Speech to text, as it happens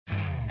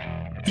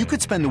You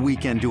could spend the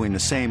weekend doing the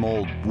same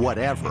old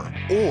whatever,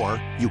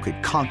 or you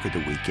could conquer the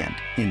weekend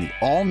in the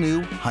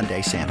all-new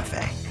Hyundai Santa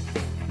Fe.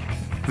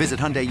 Visit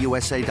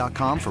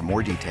HyundaiUSA.com for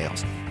more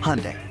details.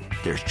 Hyundai,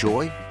 there's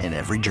joy in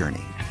every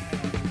journey.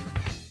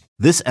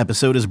 This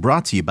episode is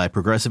brought to you by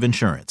Progressive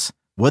Insurance.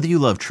 Whether you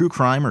love true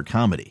crime or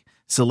comedy,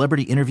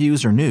 celebrity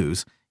interviews or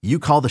news, you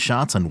call the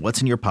shots on what's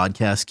in your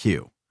podcast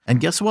queue. And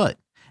guess what?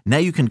 Now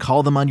you can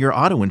call them on your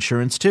auto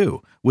insurance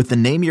too with the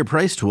Name Your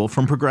Price tool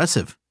from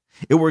Progressive.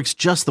 It works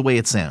just the way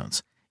it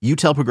sounds. You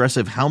tell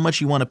Progressive how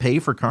much you want to pay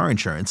for car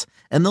insurance,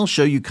 and they'll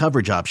show you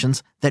coverage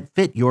options that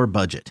fit your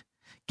budget.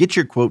 Get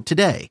your quote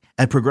today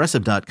at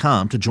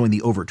Progressive.com to join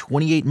the over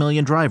 28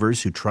 million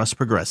drivers who trust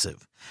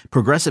Progressive.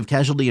 Progressive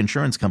Casualty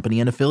Insurance Company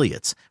and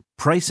Affiliates.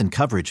 Price and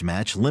coverage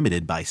match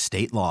limited by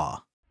state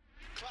law.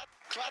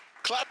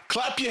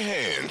 Clap your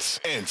hands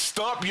and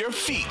stomp your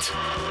feet.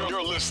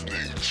 You're listening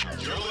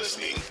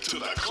to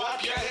the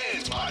Clap Your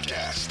Hands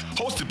podcast,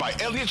 hosted by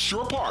Elliot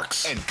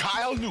Shore-Parks and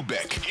Kyle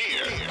Neubeck.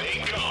 Here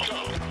they go.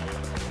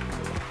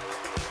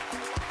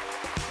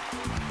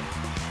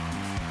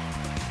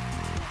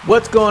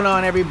 What's going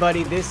on,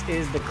 everybody? This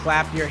is the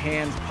Clap Your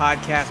Hands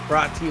podcast,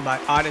 brought to you by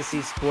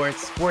Odyssey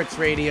Sports, Sports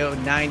Radio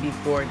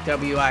 94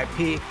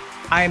 WIP.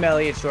 I am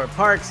Elliot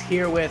Shore-Parks,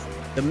 here with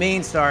the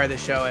main star of the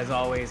show, as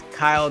always,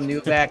 Kyle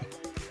Neubeck.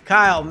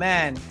 Kyle,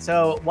 man,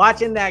 so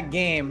watching that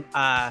game,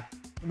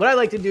 what I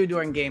like to do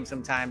during games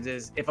sometimes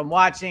is if I'm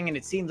watching and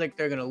it seems like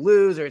they're going to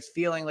lose or it's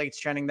feeling like it's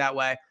trending that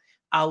way,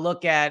 I'll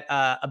look at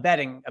a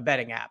betting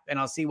app and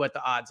I'll see what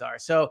the odds are.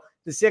 So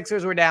the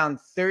Sixers were down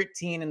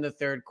 13 in the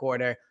third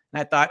quarter,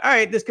 and I thought, all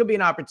right, this could be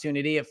an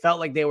opportunity. It felt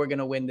like they were going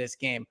to win this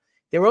game.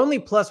 They were only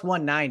plus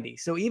 190.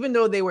 So even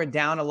though they were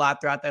down a lot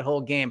throughout that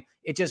whole game,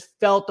 it just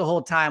felt the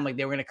whole time like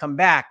they were going to come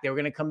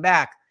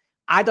back.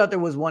 I thought there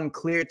was one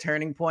clear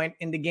turning point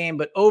in the game,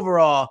 but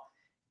overall,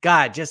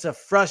 God, just a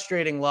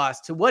frustrating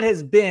loss to what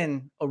has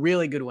been a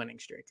really good winning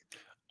streak.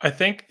 I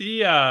think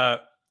the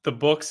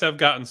books have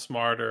gotten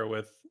smarter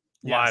with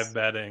live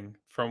betting,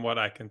 from what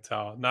I can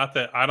tell. Not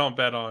that I don't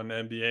bet on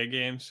NBA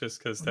games, just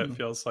because that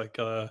feels like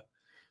a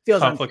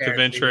conflict of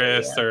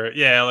interest or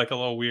like a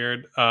little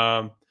weird.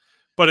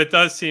 But it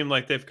does seem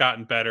like they've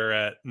gotten better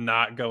at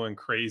not going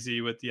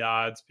crazy with the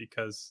odds,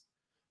 because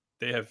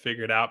they have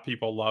figured out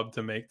people love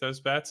to make those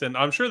bets. And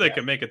I'm sure they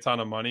can make a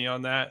ton of money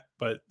on that.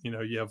 But,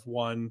 you have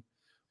one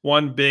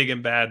big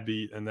and bad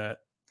beat, and that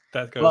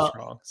goes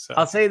wrong. So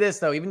I'll say this,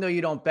 though, even though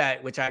you don't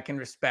bet, which I can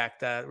respect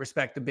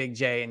the big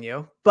J in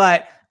you.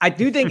 But I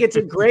do think it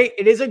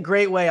is a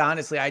great way,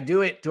 honestly. I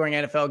do it during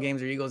NFL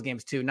games or Eagles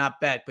games too, not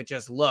bet, but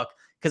just look.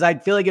 Because I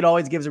feel like it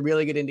always gives a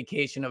really good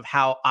indication of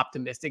how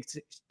optimistic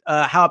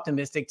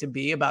to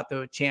be about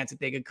the chance that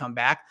they could come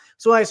back.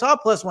 So when I saw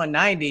plus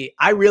 190,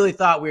 I really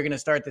thought we were going to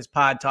start this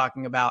pod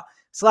talking about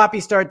sloppy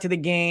start to the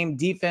game.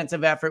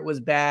 Defensive effort was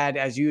bad,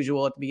 as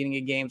usual, at the beginning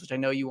of games, which I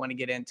know you want to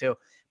get into.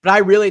 But I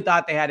really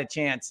thought they had a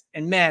chance.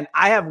 And, man,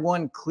 I have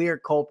one clear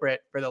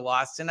culprit for the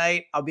loss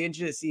tonight. I'll be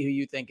interested to see who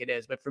you think it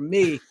is. But for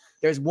me,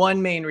 there's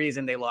one main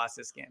reason they lost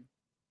this game.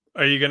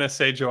 Are you going to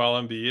say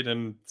Joel Embiid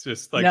and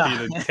just be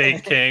the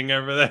take king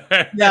over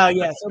there? No,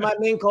 yeah. So my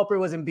main culprit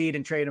was Embiid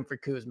and trade him for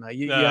Kuzma.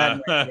 You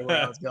had no idea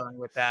where I was going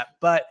with that.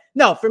 But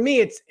no, for me,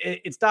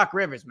 it's Doc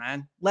Rivers,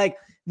 man. Like,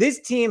 this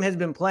team has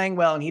been playing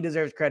well, and he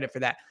deserves credit for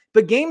that.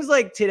 But games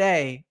like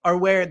today are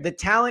where the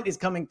talent is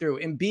coming through.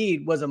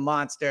 Embiid was a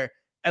monster,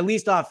 at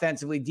least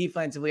offensively.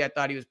 Defensively, I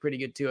thought he was pretty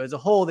good too. As a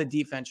whole, the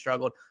defense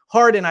struggled.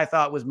 Harden, I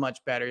thought, was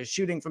much better. His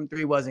shooting from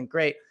three wasn't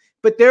great.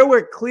 But there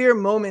were clear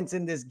moments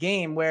in this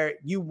game where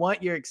you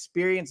want your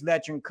experienced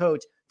veteran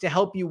coach to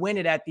help you win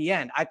it at the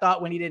end. I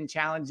thought when he didn't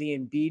challenge the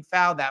Embiid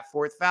foul, that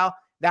fourth foul,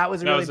 that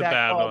was a really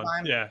bad call.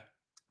 Yeah.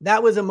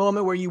 That was a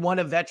moment where you want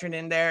a veteran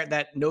in there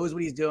that knows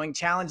what he's doing.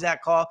 Challenge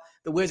that call.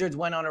 The Wizards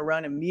went on a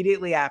run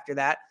immediately after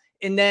that.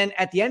 And then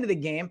at the end of the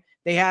game,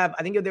 I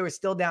think they were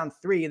still down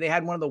 3. They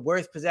had one of the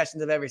worst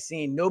possessions I've ever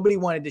seen. Nobody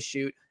wanted to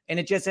shoot. And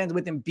it just ends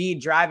with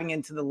Embiid driving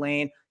into the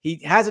lane. He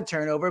has a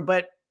turnover,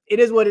 but it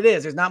is what it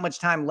is. There's not much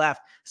time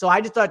left. So I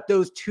just thought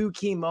those two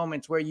key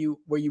moments where you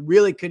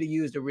really could have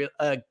used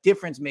a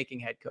difference-making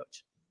head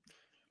coach.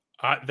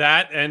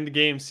 That end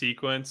game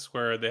sequence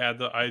where they had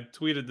I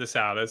tweeted this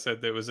out. I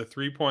said there was a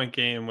 3-point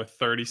game with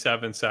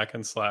 37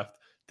 seconds left.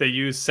 They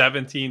used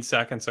 17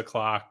 seconds of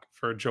clock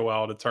for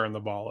Joel to turn the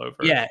ball over.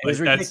 Yeah, it was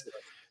ridiculous.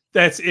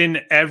 That's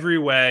in every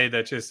way.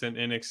 That's just an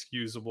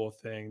inexcusable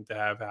thing to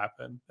have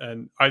happen.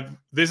 And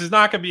this is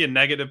not going to be a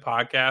negative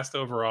podcast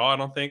overall, I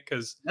don't think,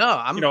 because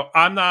I'm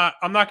not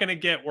going to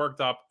get worked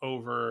up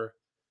over.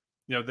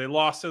 They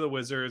lost to the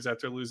Wizards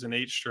after losing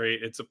 8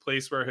 straight. It's a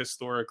place where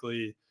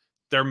historically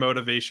their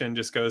motivation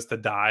just goes to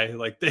die.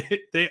 Like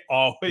they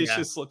always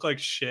just look like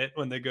shit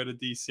when they go to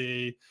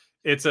DC.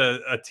 It's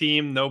a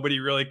team nobody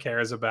really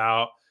cares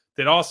about.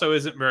 That also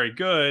isn't very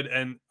good.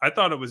 And I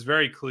thought it was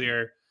very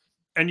clear.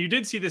 And you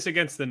did see this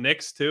against the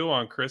Knicks too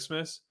on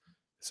Christmas.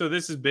 So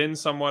this has been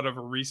somewhat of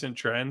a recent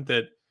trend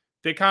that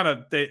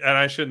and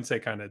I shouldn't say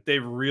they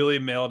really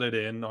mailed it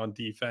in on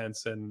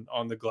defense and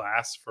on the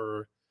glass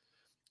for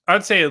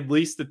I'd say at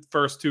least the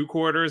first 2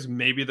 quarters,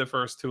 maybe the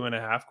first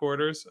 2.5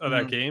 quarters of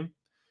that game.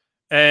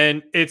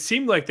 And it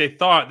seemed like they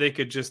thought they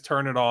could just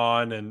turn it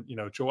on. And,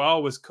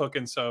 Joel was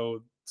cooking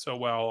so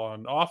well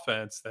on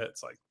offense that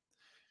it's like,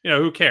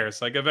 who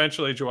cares? Like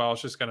eventually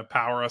Joel's just going to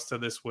power us to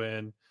this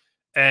win.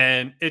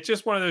 And it's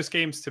just one of those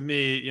games to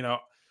me,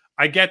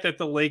 I get that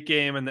the late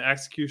game and the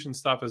execution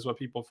stuff is what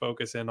people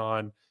focus in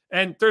on.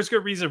 And there's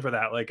good reason for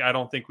that. Like, I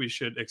don't think we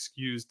should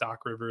excuse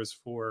Doc Rivers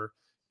for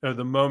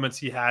the moments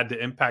he had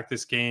to impact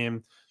this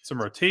game, some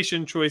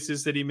rotation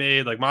choices that he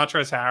made. Like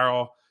Montrezl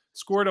Harrell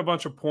scored a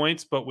bunch of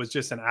points, but was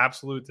just an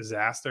absolute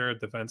disaster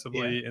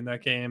defensively in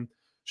that game.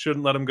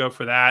 Shouldn't let him go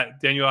for that.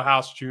 Daniel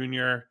House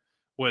Jr.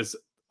 was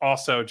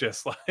also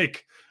just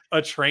like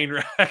a train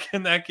wreck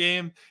in that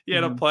game. He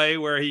had a play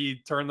where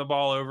he turned the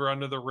ball over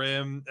under the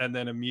rim and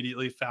then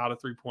immediately fouled a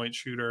 3-point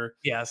shooter.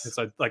 Yes. It's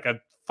like a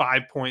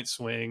 5-point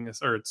swing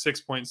or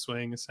 6-point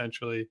swing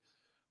essentially.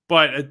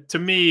 But to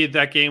me,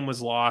 that game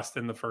was lost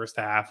in the first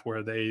half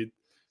where they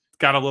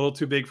got a little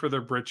too big for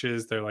their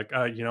britches. They're like,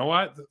 you know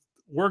what?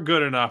 We're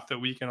good enough that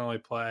we can only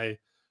play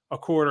a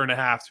quarter and a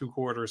half, 2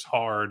 quarters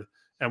hard,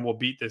 and we'll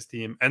beat this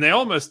team. And they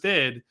almost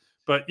did.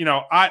 But,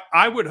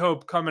 I would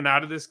hope coming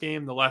out of this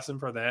game, the lesson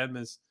for them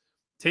is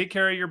take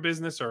care of your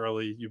business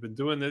early. You've been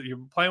doing that. You've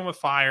been playing with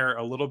fire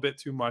a little bit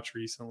too much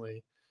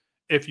recently.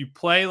 If you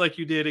play like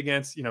you did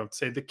against,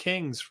 say the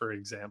Kings, for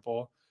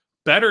example,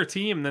 better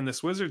team than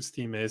this Wizards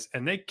team is,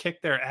 and they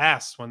kicked their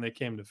ass when they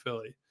came to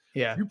Philly.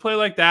 Yeah. You play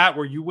like that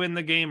where you win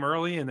the game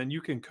early and then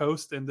you can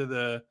coast into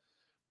the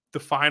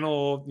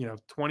final,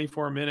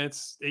 24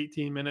 minutes,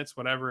 18 minutes,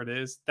 whatever it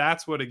is.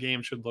 That's what a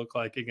game should look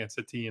like against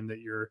a team that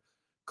you're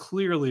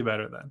clearly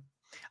better than.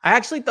 I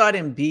actually thought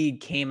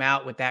Embiid came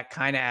out with that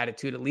kind of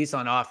attitude, at least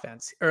on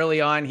offense.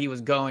 Early on, he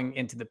was going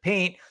into the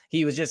paint.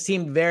 He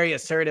seemed very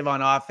assertive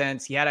on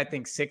offense. He had, I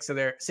think, 6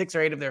 or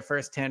 8 of their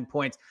first 10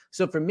 points.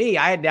 So for me,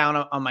 I had down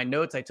on my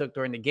notes I took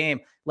during the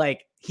game,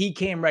 like he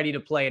came ready to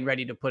play and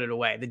ready to put it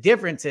away. The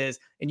difference is,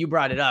 and you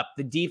brought it up,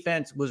 the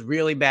defense was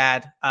really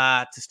bad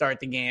to start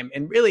the game.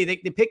 And really, they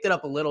picked it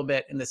up a little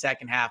bit in the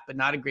second half, but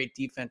not a great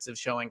defensive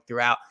showing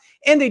throughout.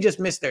 And they just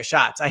missed their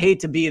shots. I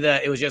hate to be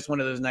it was just one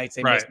of those nights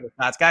they missed their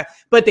shots, guy.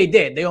 But they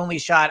did. They only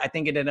shot, I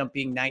think it ended up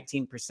being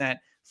 19%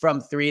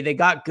 from 3. They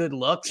got good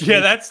looks. Yeah,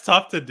 that's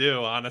tough to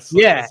do,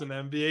 honestly, as an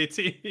NBA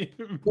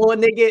team. Well,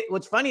 and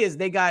what's funny is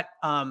they got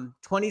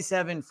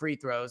 27 free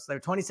throws. They're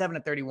 27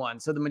 to 31.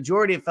 So the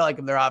majority, it felt like,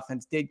 of their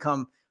offense did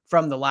come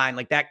from the line.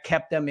 Like that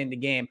kept them in the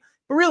game.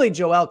 But really,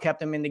 Joel kept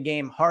them in the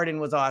game.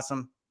 Harden was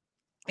awesome.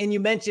 And you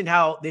mentioned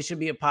how this should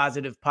be a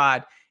positive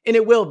pod. And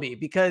it will be,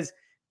 because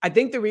I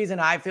think the reason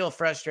I feel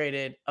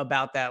frustrated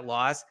about that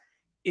loss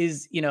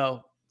is,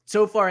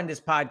 so far in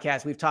this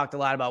podcast, we've talked a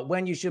lot about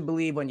when you should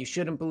believe, when you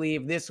shouldn't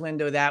believe, this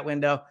window, that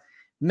window.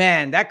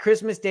 Man, that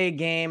Christmas Day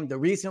game, the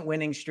recent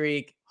winning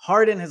streak,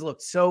 Harden has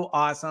looked so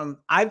awesome.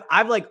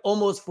 I've like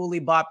almost fully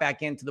bought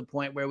back into the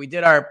point where we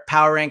did our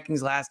power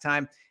rankings last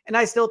time. And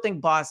I still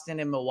think Boston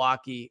and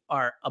Milwaukee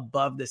are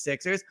above the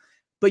Sixers.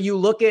 But you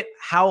look at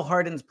how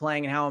Harden's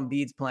playing and how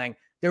Embiid's playing,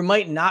 there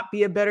might not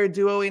be a better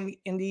duo in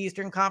the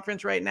Eastern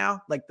Conference right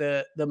now. Like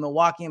the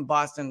Milwaukee and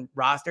Boston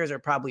rosters are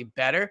probably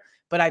better,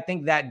 but I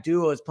think that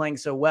duo is playing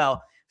so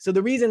well. So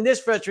the reason this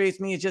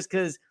frustrates me is just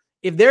because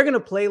if they're going to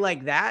play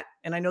like that,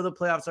 and I know the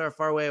playoffs are a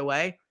far way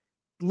away,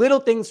 little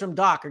things from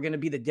Doc are going to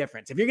be the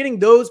difference. If you're getting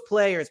those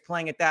players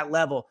playing at that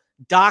level,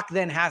 Doc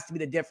then has to be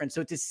the difference.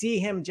 So to see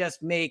him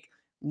just make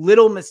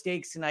little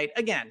mistakes tonight,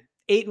 again,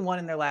 8-1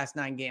 in their last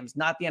 9 games,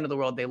 not the end of the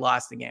world. They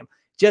lost the game.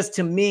 Just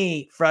to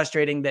me,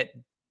 frustrating that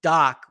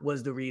Doc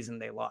was the reason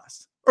they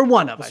lost, or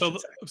one of,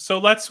 So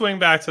let's swing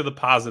back to the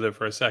positive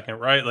for a second,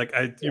 right? Like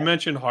you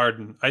mentioned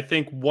Harden. I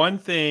think one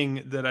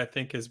thing that I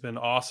think has been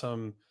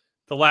awesome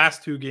the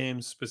last 2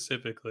 games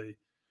specifically,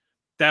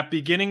 that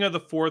beginning of the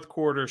fourth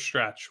quarter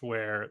stretch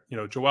where,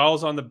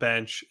 Joel's on the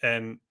bench,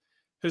 and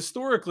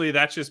historically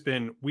that's just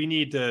been, we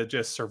need to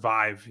just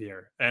survive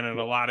here. And in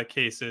a lot of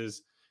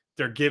cases,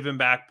 they're giving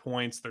back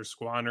points, they're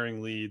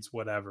squandering leads,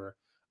 whatever.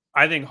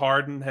 I think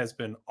Harden has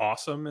been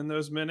awesome in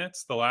those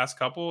minutes, the last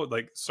couple.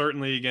 Like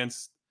certainly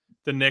against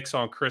the Knicks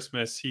on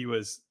Christmas, he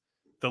was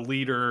the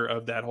leader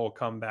of that whole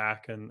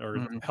comeback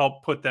or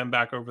helped put them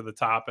back over the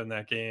top in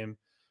that game.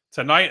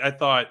 Tonight, I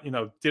thought,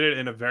 did it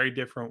in a very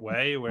different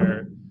way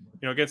where,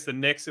 against the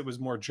Knicks, it was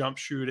more jump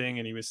shooting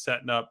and he was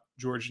setting up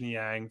George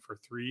Niang for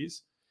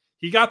threes.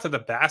 He got to the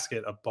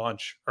basket a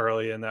bunch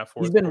early in that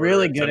fourth. He's been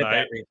really good at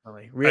that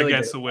recently. Really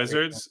against the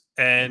Wizards.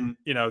 And,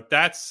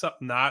 that's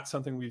not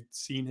something we've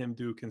seen him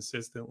do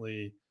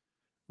consistently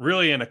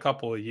really in a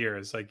couple of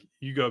years. Like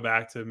you go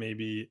back to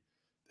maybe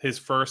his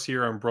first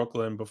year in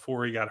Brooklyn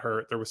before he got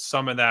hurt. There was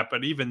some of that,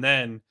 but even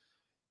then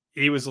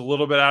he was a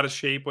little bit out of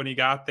shape when he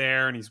got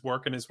there and he's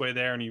working his way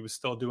there. And he was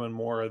still doing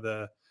more of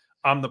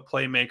I'm the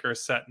playmaker,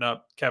 setting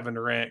up Kevin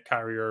Durant,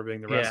 Kyrie Irving,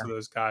 the rest of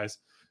those guys.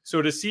 So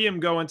to see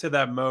him go into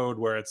that mode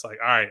where it's like,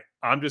 all right,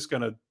 I'm just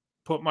going to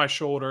put my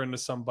shoulder into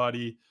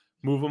somebody,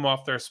 move them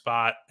off their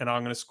spot, and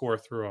I'm going to score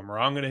through them, or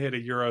I'm going to hit a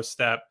Euro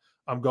step.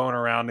 I'm going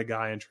around the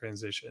guy in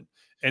transition.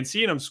 and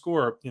seeing him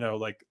score,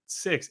 like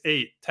 6,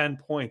 8, 10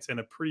 points in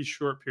a pretty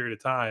short period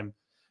of time,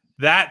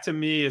 that to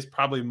me is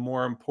probably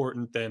more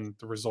important than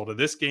the result of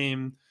this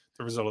game,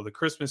 the result of the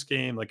Christmas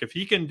game. Like if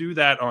he can do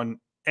that on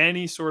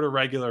any sort of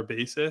regular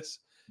basis,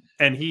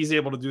 and he's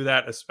able to do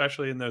that,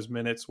 especially in those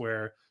minutes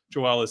where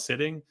Joel is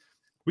sitting,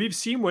 we've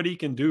seen what he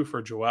can do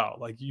for Joel.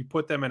 Like you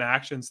put them in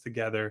actions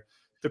together.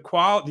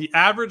 The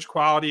average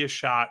quality of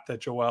shot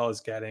that Joel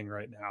is getting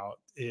right now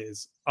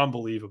is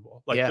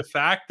unbelievable. Like the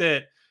fact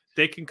that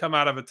they can come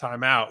out of a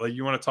timeout, like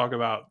you want to talk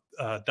about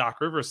Doc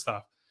Rivers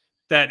stuff,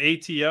 that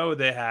ATO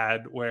they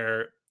had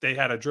where they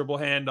had a dribble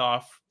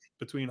handoff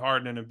between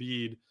Harden and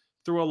Embiid,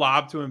 threw a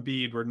lob to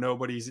Embiid where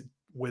nobody's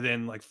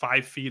within like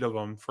 5 feet of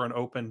him for an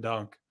open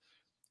dunk.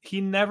 He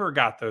never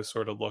got those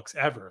sort of looks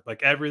ever.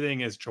 Like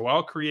everything is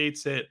Joel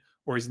creates it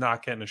or he's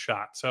not getting a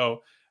shot.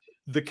 So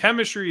the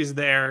chemistry is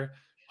there.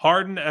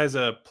 Harden as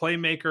a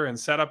playmaker and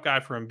setup guy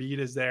for Embiid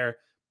is there.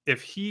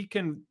 If he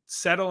can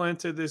settle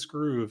into this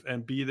groove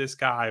and be this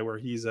guy where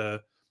he's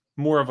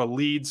more of a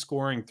lead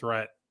scoring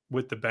threat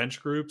with the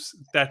bench groups,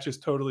 that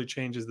just totally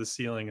changes the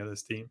ceiling of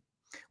this team.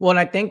 Well, and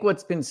I think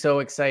what's been so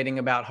exciting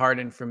about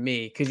Harden for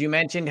me, because you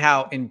mentioned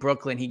how in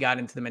Brooklyn he got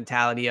into the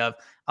mentality of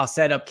I'll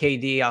set up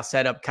KD, I'll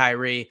set up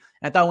Kyrie.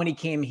 And I thought when he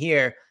came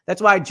here,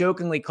 that's why I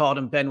jokingly called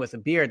him Ben with a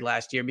beard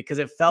last year, because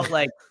it felt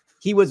like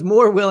he was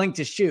more willing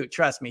to shoot.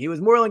 Trust me, he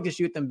was more willing to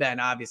shoot than Ben,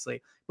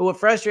 obviously. But what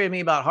frustrated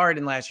me about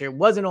Harden last year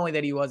wasn't only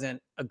that he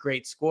wasn't a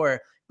great scorer,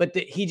 but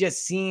that he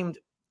just seemed,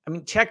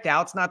 checked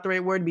out's not the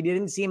right word, but he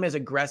didn't seem as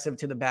aggressive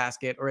to the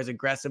basket or as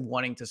aggressive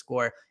wanting to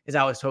score as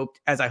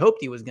I hoped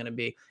he was going to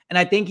be. And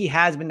I think he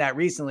has been that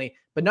recently.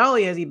 But not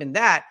only has he been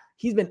that,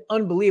 he's been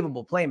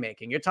unbelievable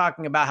playmaking. You're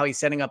talking about how he's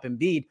setting up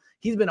Embiid.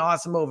 He's been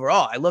awesome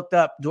overall. I looked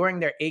up during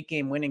their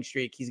 8-game winning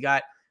streak. He's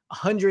got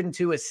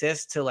 102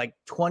 assists to like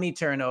 20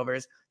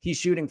 turnovers. He's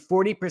shooting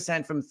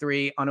 40% from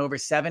 3 on over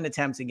 7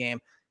 attempts a game.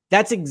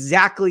 That's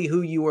exactly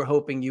who you were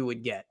hoping you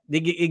would get,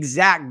 the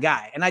exact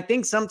guy. And I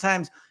think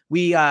sometimes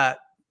we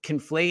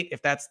conflate, if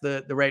that's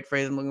the right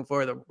phrase I'm looking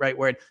for, the right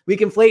word, we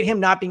conflate him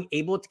not being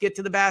able to get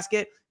to the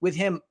basket with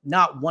him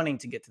not wanting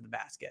to get to the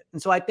basket.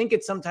 And so I think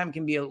it sometimes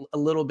can be a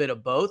little bit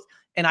of both.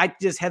 And I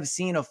just have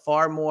seen a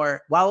far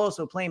more, while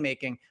also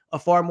playmaking, a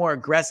far more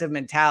aggressive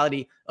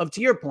mentality of,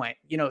 to your point,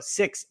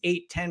 6,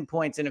 8, 10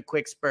 points in a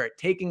quick spurt,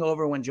 taking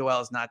over when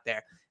Joel is not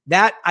there.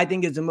 That I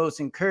think is the most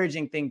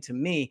encouraging thing to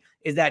me,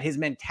 is that his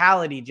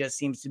mentality just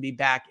seems to be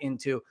back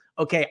into,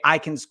 okay, I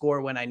can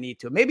score when I need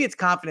to. Maybe it's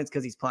confidence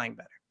because he's playing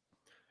better.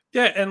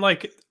 Yeah, and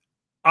like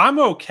I'm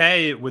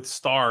okay with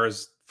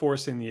stars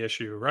forcing the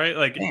issue, right?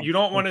 Like you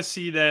don't want to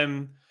see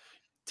them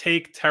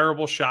take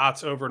terrible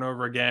shots over and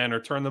over again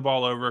or turn the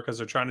ball over because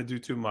they're trying to do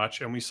too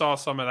much. And we saw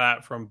some of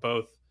that from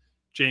both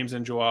James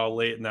and Joel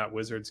late in that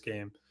Wizards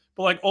game.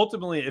 But like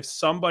ultimately, if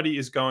somebody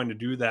is going to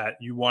do that,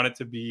 you want it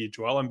to be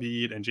Joel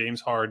Embiid and James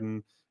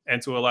Harden,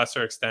 and to a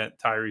lesser extent,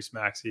 Tyrese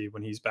Maxey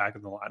when he's back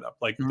in the lineup.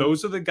 Like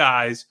those are the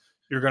guys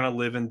you're going to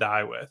live and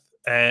die with.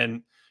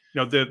 And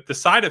the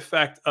side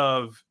effect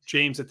of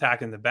James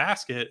attacking the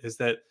basket is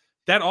that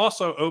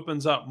also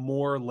opens up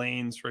more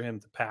lanes for him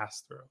to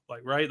pass through.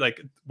 Like, right?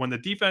 Like when the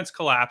defense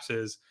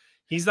collapses,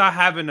 he's not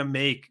having to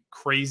make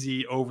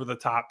crazy over the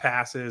top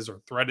passes or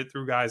thread it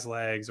through guys'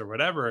 legs or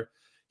whatever.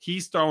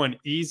 He's throwing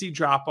easy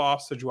drop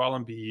offs to Joel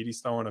Embiid.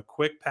 He's throwing a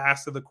quick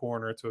pass to the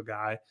corner to a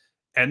guy.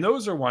 And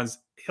those are ones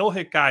he'll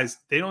hit guys.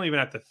 They don't even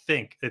have to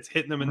think. It's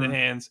hitting them in the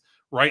hands,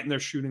 right in their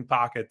shooting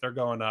pocket. They're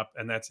going up,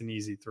 and that's an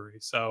easy 3.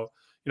 So,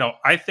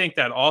 I think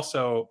that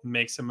also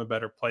makes him a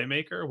better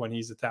playmaker when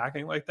he's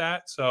attacking like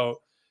that.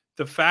 So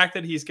the fact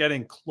that he's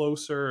getting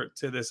closer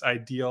to this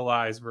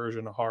idealized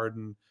version of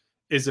Harden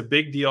is a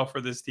big deal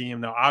for this team.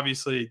 Now,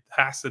 obviously,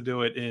 has to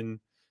do it in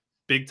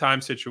big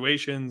time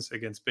situations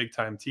against big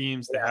time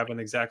teams. They haven't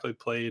exactly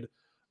played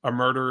a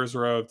murderer's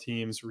row of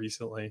teams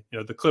recently.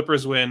 The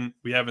Clippers win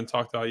we haven't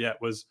talked about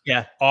yet was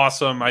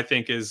awesome. I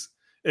think is,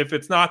 if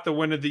it's not the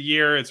win of the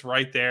year, it's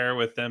right there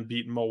with them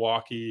beating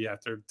Milwaukee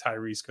after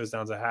Tyrese goes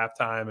down to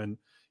halftime. And,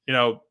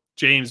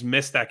 James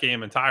missed that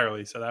game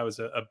entirely. So that was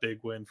a big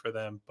win for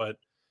them. But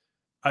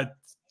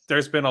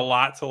there's been a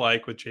lot to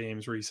like with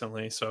James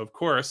recently. So, of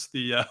course,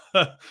 the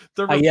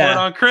report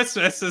on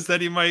Christmas is that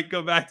he might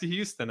go back to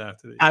Houston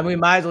after the year. We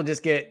might as well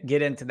just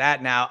get into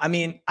that now.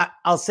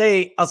 I'll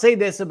say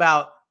this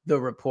about the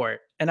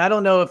report. And I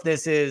don't know if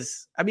this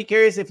is – I'd be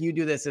curious if you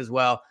do this as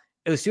well.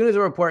 As soon as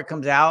a report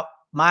comes out,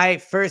 my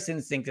first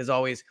instinct is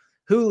always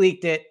who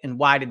leaked it and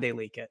why did they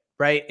leak it,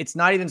 right? It's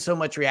not even so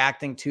much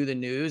reacting to the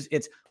news.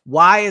 It's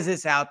why is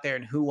this out there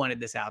and who wanted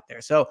this out there?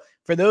 So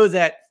for those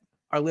that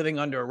are living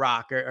under a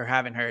rock or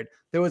haven't heard,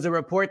 there was a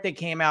report that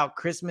came out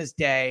Christmas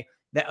Day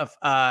that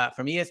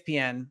from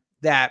ESPN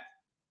that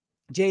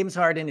James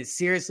Harden is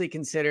seriously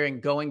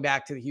considering going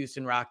back to the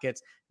Houston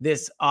Rockets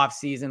this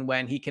offseason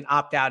when he can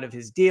opt out of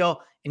his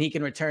deal and he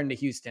can return to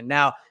Houston.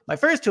 Now, my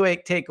first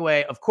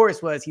takeaway, of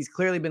course, was he's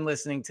clearly been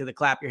listening to the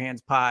Clap Your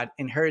Hands pod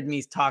and heard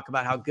me talk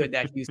about how good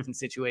that Houston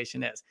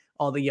situation is.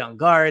 All the young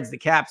guards, the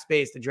cap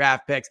space, the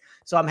draft picks.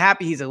 So I'm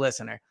happy he's a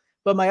listener.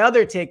 But my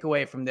other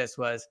takeaway from this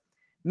was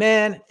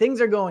man,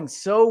 things are going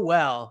so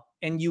well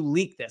and you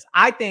leak this.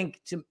 I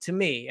think to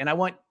me, and I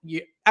want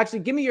you actually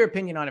give me your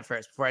opinion on it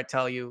first before I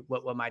tell you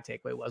what my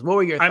takeaway was. What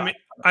were your thoughts?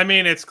 I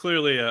mean, it's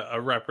clearly a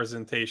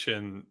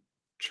representation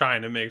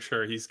trying to make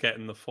sure he's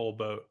getting the full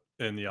boat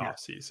in the off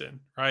season,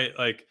 right?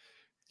 Like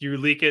you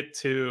leak it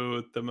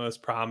to the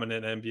most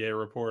prominent NBA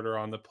reporter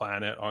on the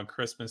planet on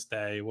Christmas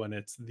Day when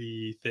it's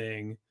the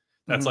thing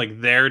that's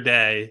like their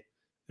day.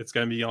 It's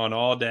going to be on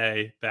all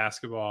day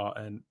basketball.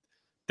 And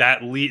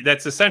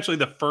that's essentially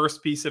the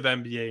first piece of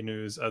NBA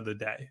news of the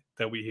day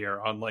that we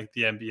hear on like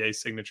the NBA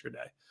signature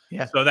day.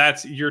 Yeah.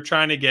 So you're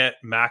trying to get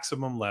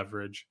maximum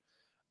leverage.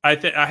 I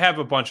have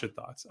a bunch of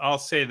thoughts. I'll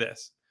say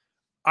this.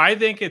 I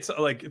think it's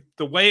like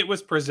the way it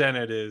was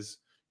presented is,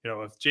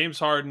 if James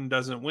Harden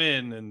doesn't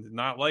win and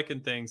not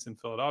liking things in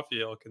Philadelphia,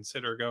 he'll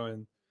consider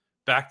going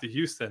back to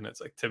Houston. It's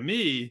like, to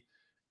me,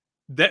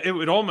 that it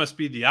would almost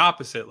be the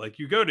opposite. Like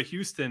you go to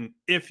Houston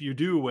if you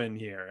do win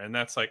here. And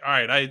that's like, all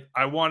right,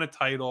 I want a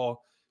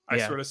title. I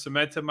sort of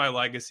cemented my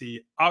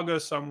legacy. I'll go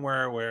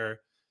somewhere where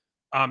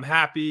I'm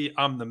happy.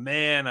 I'm the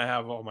man. I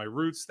have all my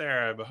roots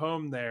there. I have a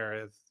home there. I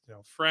have,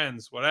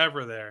 friends,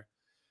 whatever there.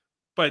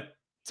 But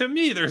to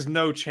me, there's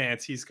no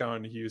chance he's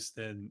going to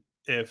Houston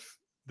if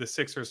the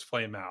Sixers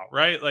flame out,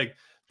 right? Like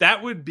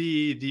that would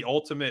be the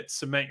ultimate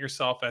cement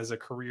yourself as a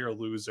career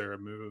loser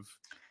move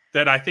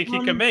that I think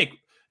he can make.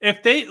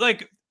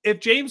 If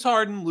James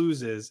Harden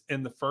loses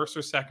in the first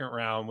or second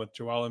round with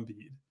Joel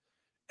Embiid,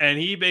 and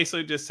he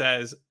basically just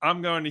says,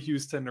 I'm going to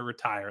Houston to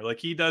retire. Like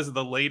he does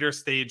the later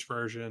stage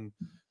version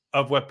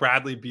of what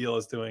Bradley Beal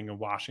is doing in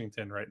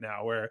Washington right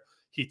now, where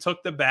he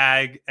took the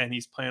bag and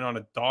he's playing on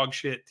a dog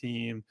shit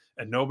team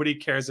and nobody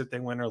cares if they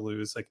win or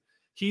lose. Like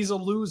he's a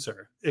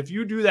loser. If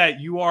you do that,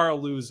 you are a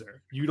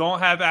loser. You don't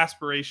have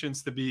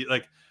aspirations to be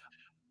like,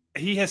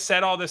 he has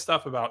said all this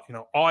stuff about,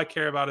 all I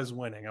care about is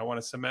winning. I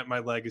want to cement my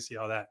legacy,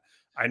 all that.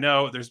 I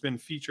know there's been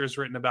features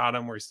written about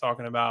him where he's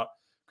talking about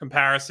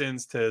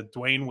comparisons to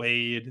Dwayne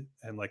Wade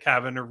and like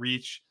having to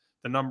reach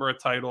the number of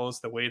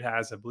titles that Wade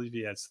has. I believe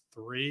he has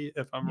 3,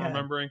 if I'm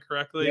remembering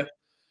correctly. Yeah.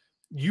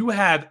 You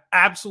have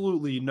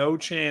absolutely no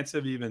chance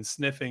of even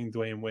sniffing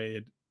Dwayne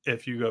Wade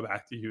if you go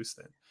back to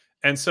Houston.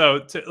 And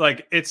so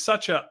it's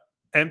such a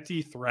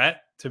empty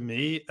threat to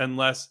me,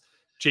 unless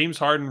James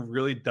Harden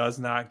really does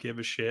not give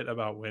a shit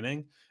about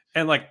winning.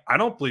 And I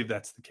don't believe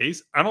that's the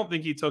case. I don't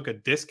think he took a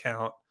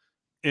discount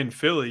in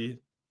Philly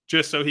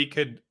just so he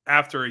could,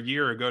 after a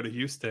year, go to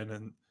Houston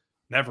and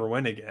never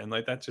win again.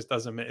 Like that just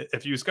doesn't make,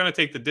 if he was going to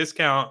take the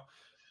discount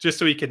just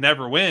so he could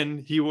never win,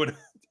 he would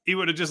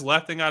have just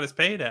left and got his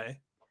payday.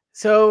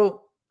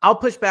 So I'll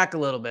push back a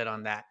little bit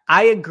on that.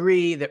 I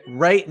agree that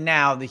right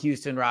now the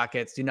Houston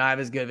Rockets do not have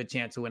as good of a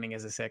chance of winning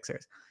as the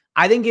Sixers.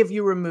 I think if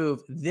you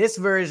remove this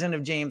version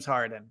of James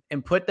Harden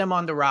and put them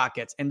on the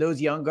Rockets and those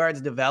young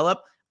guards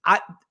develop,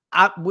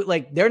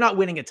 they're not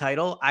winning a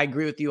title. I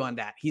agree with you on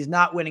that. He's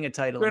not winning a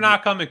title. They're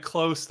not coming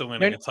close to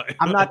winning a title.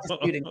 I'm not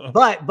disputing.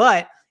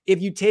 But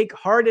if you take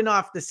Harden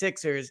off the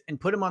Sixers and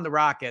put him on the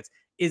Rockets,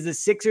 is the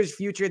Sixers'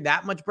 future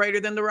that much brighter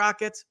than the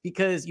Rockets?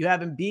 Because you have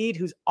Embiid,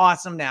 who's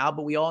awesome now,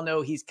 but we all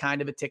know he's kind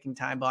of a ticking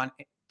time bomb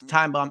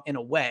in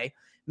a way.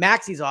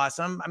 Maxi's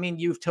awesome. I mean,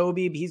 you have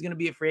Toby, he's going to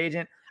be a free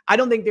agent. I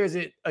don't think there's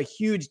a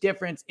huge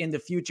difference in the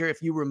future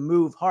if you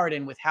remove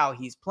Harden with how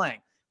he's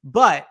playing.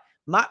 But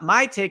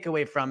my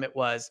takeaway from it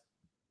was,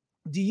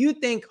 do you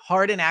think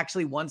Harden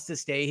actually wants to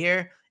stay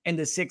here and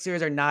the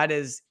Sixers are not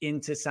as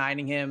into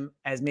signing him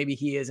as maybe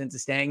he is into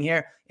staying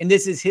here? And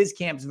this is his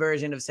camp's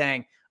version of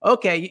saying,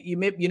 okay,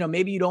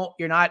 maybe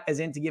you're not as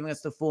into giving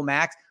us the full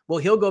max. Well,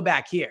 he'll go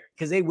back here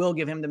because they will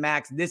give him the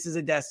max. This is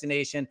a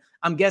destination.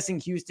 I'm guessing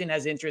Houston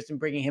has interest in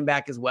bringing him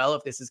back as well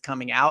if this is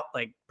coming out,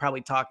 like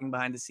probably talking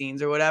behind the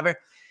scenes or whatever.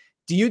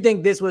 Do you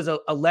think this was a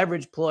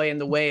leverage ploy in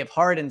the way of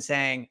Harden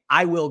saying,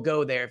 I will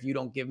go there if you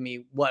don't give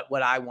me what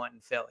I want in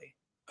Philly?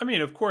 I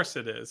mean, of course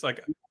it is.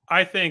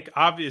 I think,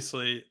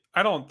 obviously,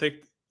 I don't think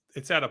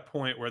it's at a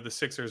point where the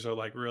Sixers are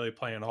really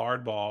playing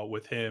hardball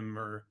with him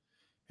or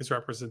his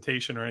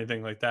representation or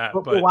anything like that.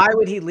 But why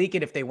would he leak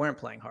it if they weren't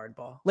playing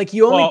hardball?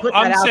 You only put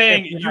that out. I'm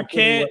saying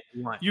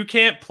you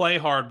can't play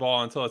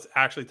hardball until it's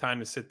actually time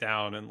to sit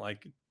down and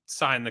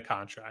sign the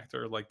contract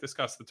or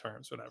discuss the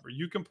terms, whatever.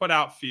 You can put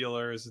out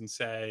feelers and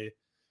say,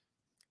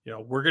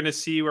 we're going to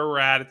see where we're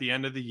at the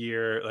end of the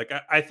year.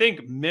 I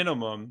think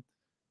minimum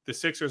the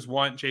Sixers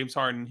want James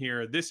Harden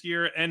here this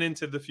year and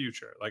into the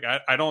future.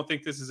 I don't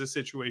think this is a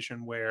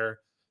situation where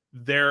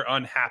they're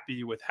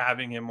unhappy with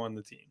having him on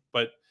the team.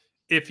 But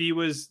if he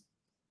was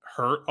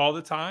hurt all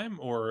the time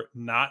or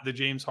not the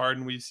James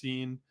Harden we've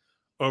seen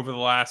over the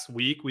last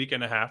week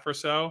and a half or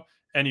so,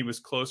 and he was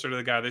closer to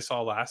the guy they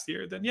saw last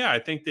year, then I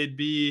think they'd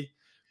be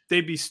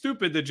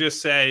stupid to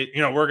just say,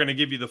 we're going to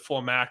give you the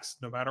full max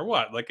no matter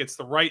what. It's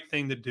the right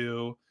thing to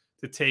do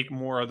to take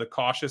more of the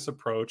cautious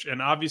approach.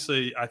 And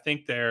obviously I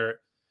think they're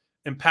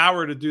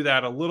empowered to do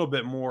that a little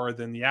bit more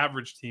than the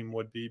average team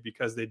would be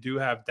because they do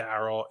have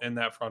Daryl in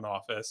that front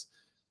office.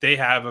 They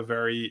have a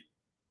very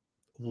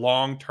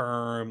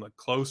long-term,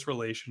 close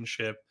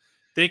relationship.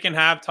 they can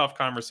have tough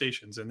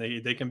conversations and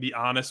they can be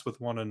honest with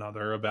one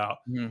another about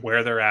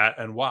where they're at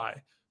and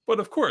why. But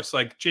of course,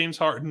 like James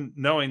Harden,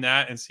 knowing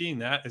that and seeing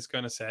that, is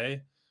going to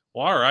say,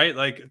 well, all right,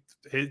 like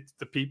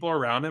the people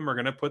around him are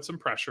going to put some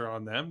pressure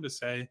on them to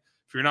say,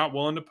 if you're not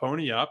willing to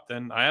pony up,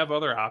 then I have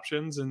other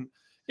options. And,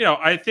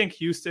 I think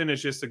Houston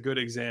is just a good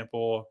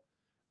example.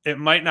 It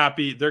might not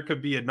be, there could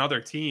be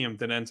another team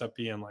that ends up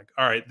being like,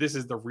 all right, this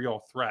is the real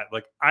threat.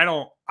 Like,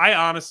 I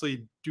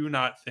honestly do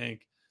not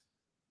think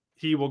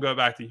he will go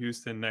back to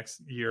Houston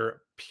next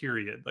year,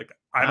 period. Like,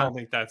 I don't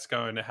think that's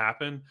going to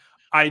happen.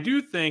 I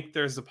do think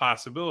there's a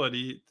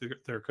possibility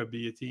there could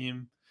be a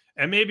team,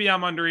 and maybe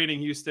I'm underrating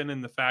Houston in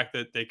the fact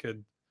that they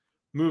could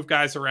move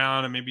guys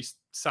around and maybe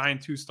sign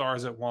 2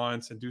 stars at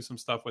once and do some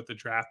stuff with the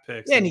draft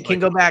picks. Yeah, and you can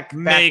go back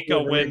make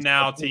a win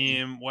now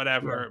team,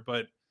 whatever. Yeah.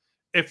 But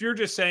if you're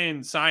just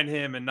saying sign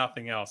him and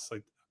nothing else,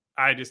 like,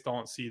 I just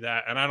don't see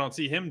that. And I don't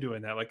see him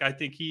doing that. Like, I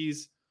think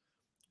he's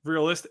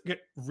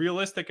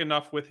realistic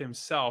enough with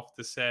himself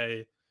to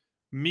say,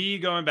 me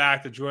going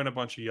back to join a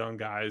bunch of young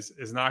guys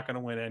is not going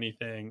to win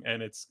anything.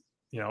 And it's,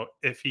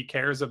 if he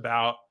cares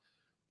about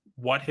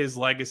what his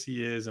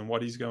legacy is and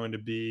what he's going to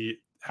be,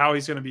 how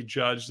he's going to be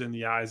judged in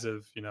the eyes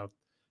of,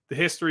 the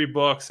history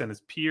books and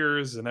his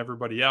peers and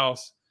everybody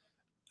else,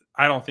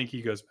 I don't think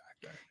he goes back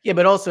there. Yeah,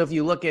 but also if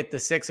you look at the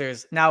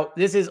Sixers, now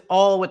this is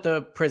all with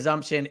the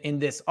presumption in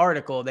this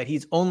article that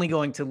he's only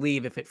going to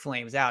leave if it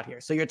flames out here.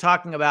 So you're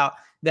talking about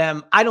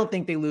them. I don't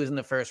think they lose in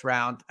the first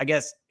round. I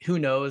guess, who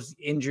knows,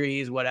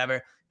 injuries,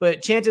 whatever.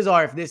 But chances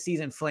are if this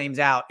season flames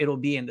out, it'll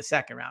be in the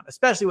second round,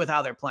 especially with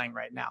how they're playing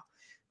right now.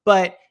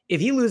 But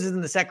if he loses in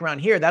the second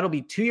round here, that'll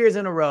be 2 years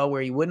in a row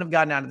where he wouldn't have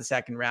gotten out of the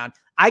second round.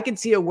 I could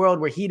see a world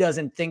where he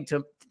doesn't think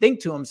to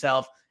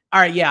himself, all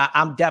right, yeah,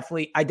 I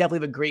definitely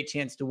have a great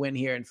chance to win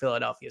here in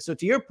Philadelphia. So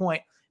to your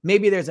point,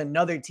 maybe there's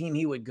another team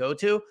he would go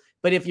to.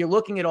 But if you're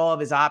looking at all of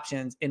his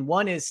options, and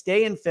one is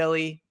stay in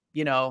Philly,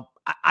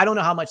 I don't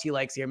know how much he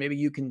likes here. Maybe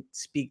you can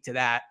speak to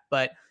that.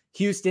 But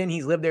Houston,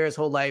 he's lived there his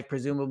whole life.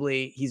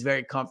 Presumably, he's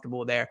very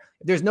comfortable there.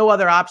 If there's no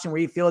other option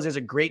where he feels there's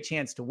a great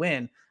chance to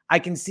win, I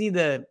can see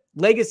the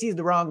legacy is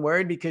the wrong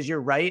word, because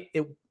you're right.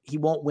 He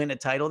won't win a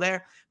title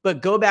there.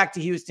 But go back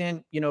to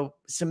Houston,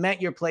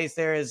 cement your place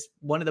there as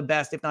one of the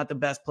best, if not the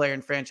best player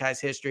in franchise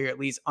history, or at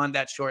least on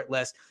that short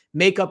list.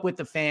 Make up with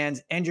the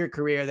fans, end your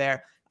career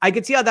there. I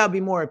could see how that would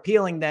be more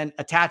appealing than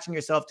attaching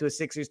yourself to a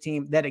Sixers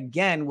team that,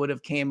 again, would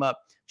have came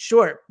up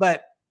short.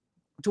 But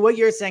to what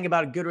you're saying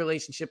about a good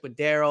relationship with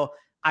Daryl,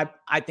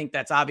 I think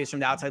that's obvious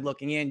from the outside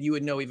looking in. You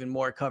would know even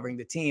more covering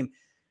the team.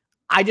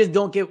 I just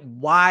don't get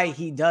why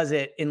he does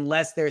it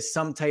unless there's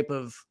some type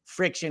of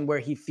friction where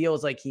he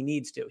feels like he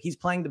needs to. He's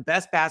playing the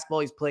best basketball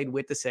he's played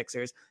with the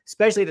Sixers,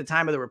 especially at the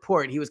time of the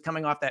report. He was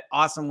coming off that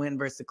awesome win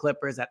versus the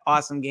Clippers, that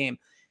awesome game.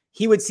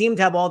 He would seem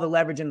to have all the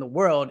leverage in the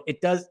world.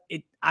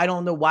 I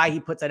don't know why he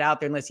puts it out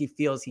there unless he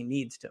feels he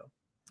needs to.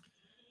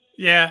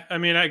 Yeah, I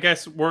mean, I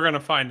guess we're going to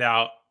find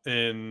out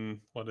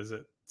in,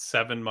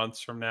 7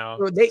 months from now,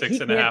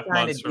 6.5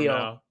 months from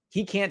now.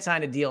 He can't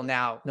sign a deal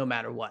now, no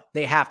matter what.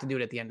 They have to do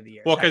it at the end of the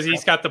year. Well, because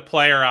he's got the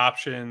player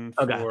option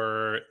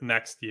for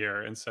next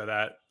year. And so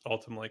that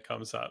ultimately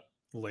comes up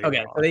later.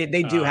 Okay, so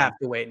they do have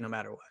to wait no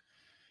matter what.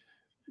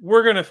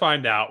 We're going to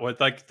find out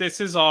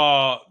this is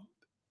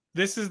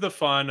the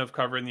fun of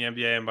covering the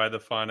NBA. And by the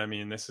fun, I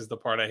mean, this is the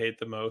part I hate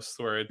the most,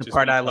 where it just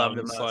I love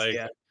the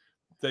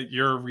most,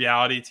 your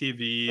reality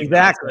TV.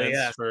 Exactly.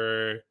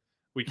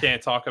 We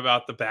can't talk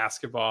about the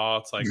basketball.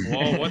 It's like,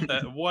 well,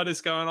 what is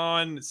going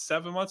on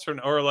 7 months from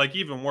now? Or like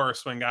even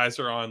worse, when guys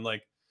are on,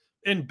 like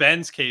in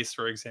Ben's case,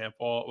 for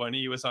example, when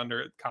he was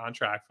under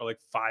contract for like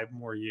 5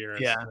 more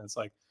years. Yeah. And it's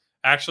like,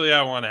 actually,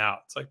 I want out.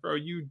 It's like, bro,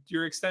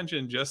 your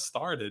extension just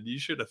started. You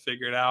should have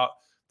figured out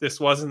this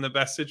wasn't the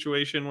best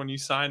situation when you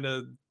signed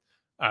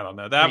I don't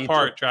know. That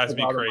part drives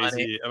me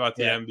crazy about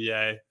the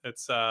NBA.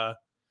 It's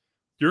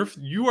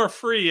you are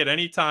free at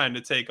any time to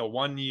take a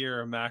 1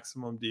 year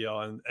maximum deal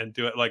and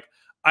do it. Like,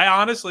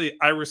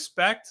 I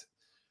respect.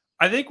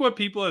 I think what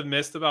people have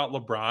missed about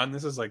LeBron,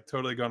 this is like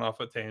totally going off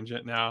a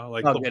tangent now.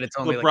 Like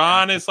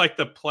LeBron is like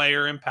the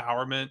player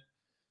empowerment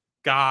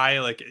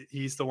guy. Like,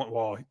 he's the one.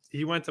 Well,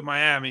 he went to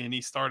Miami and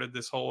he started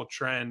this whole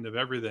trend of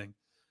everything.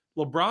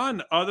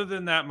 LeBron, other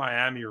than that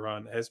Miami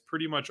run, has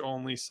pretty much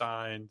only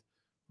signed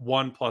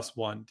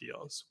 1+1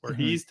 deals where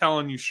he's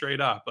telling you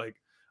straight up, like,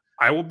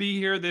 I will be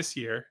here this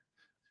year.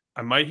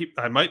 I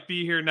might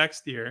be here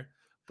next year,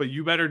 but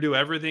you better do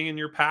everything in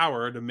your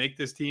power to make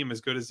this team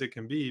as good as it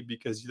can be,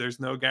 because there's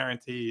no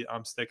guarantee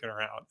I'm sticking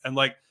around. And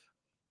like,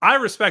 I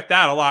respect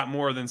that a lot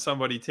more than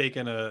somebody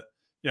taking a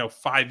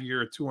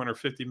 5-year,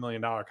 $250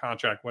 million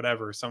contract,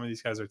 whatever some of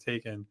these guys are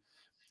taking.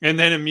 And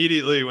then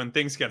immediately when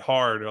things get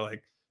hard, they're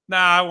like, nah,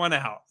 I want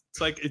out.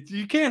 It's like,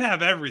 you can't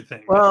have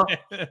everything. Well,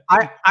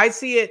 I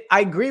see it. I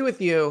agree with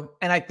you.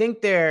 And I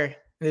think this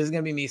is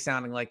going to be me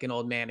sounding like an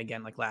old man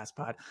again, like last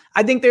pod.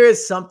 I think there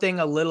is something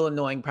a little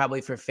annoying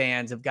probably for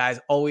fans of guys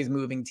always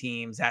moving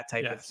teams, that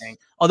type of thing.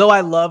 Although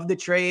I love the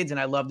trades and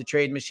I love the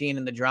trade machine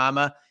and the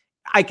drama,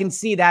 I can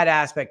see that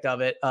aspect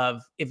of it,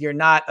 of if you're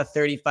not a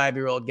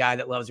 35-year-old guy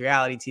that loves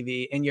reality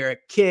TV and you're a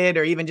kid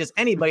or even just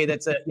anybody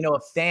that's a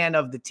fan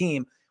of the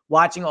team,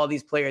 watching all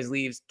these players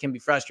leave can be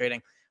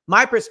frustrating.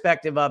 My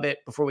perspective of it,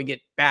 before we get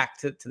back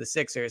to the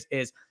Sixers,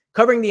 is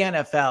covering the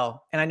NFL,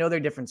 and I know they're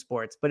different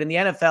sports, but in the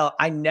NFL,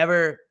 I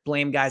never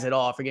blame guys at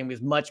all for getting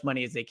as much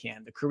money as they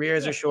can. The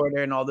careers are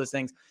shorter and all those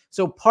things.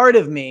 So part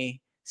of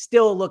me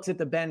still looks at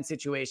the Ben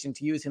situation,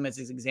 to use him as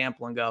his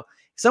example, and go, if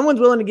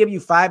someone's willing to give you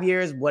 5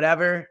 years,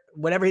 whatever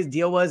his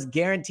deal was,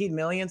 guaranteed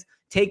millions,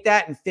 take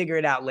that and figure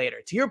it out later.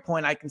 To your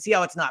point, I can see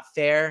how it's not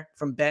fair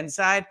from Ben's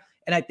side.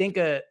 And I think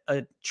a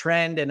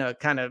trend and a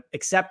kind of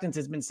acceptance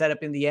has been set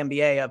up in the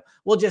NBA of,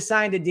 we'll just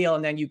sign the deal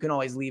and then you can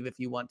always leave if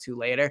you want to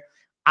later.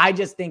 I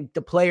just think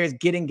the players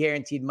getting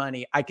guaranteed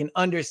money, I can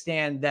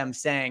understand them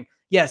saying,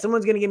 yeah,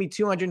 someone's going to give me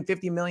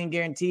 $250 million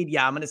guaranteed.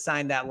 Yeah, I'm going to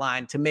sign that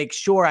line to make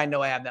sure I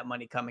know I have that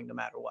money coming no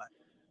matter what.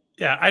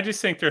 Yeah, I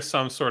just think there's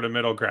some sort of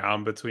middle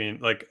ground between,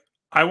 like,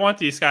 I want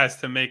these guys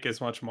to make as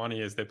much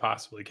money as they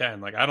possibly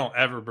can. Like, I don't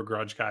ever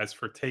begrudge guys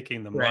for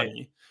taking the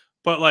money.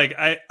 But, like,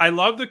 I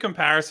love the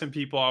comparison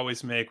people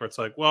always make where it's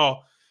like,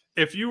 well,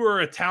 if you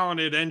were a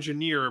talented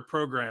engineer or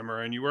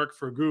programmer and you worked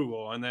for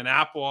Google and then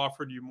Apple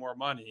offered you more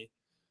money,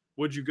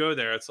 would you go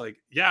there? It's like,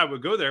 yeah, I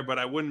would go there, but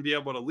I wouldn't be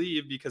able to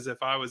leave because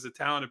if I was a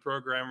talented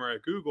programmer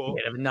at Google,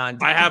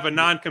 I have a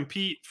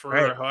non-compete for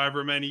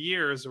however many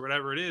years or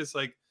whatever it is.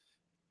 Like,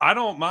 I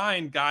don't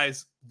mind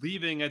guys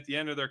leaving at the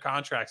end of their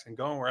contracts and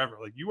going wherever.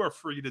 Like, you are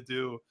free to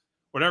do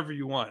whatever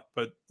you want.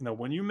 But,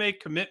 when you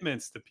make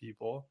commitments to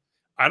people,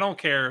 I don't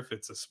care if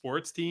it's a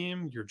sports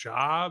team, your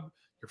job,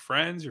 your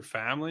friends, your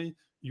family,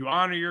 you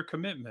honor your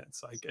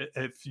commitments. Like,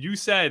 if you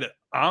said,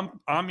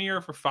 I'm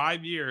here for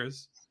 5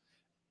 years,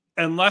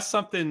 unless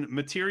something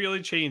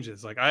materially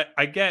changes. Like,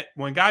 I get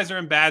when guys are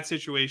in bad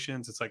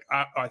situations, it's like,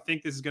 I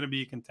think this is going to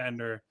be a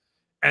contender,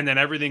 and then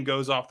everything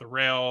goes off the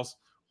rails,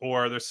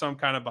 or there's some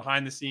kind of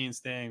behind the scenes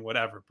thing,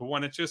 whatever. But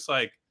when it's just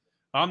like,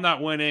 I'm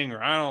not winning,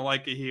 or I don't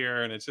like it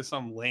here, and it's just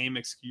some lame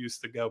excuse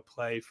to go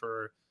play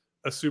for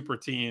a super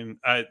team,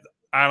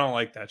 I don't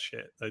like that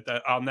shit. Like,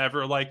 that, I'll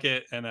never like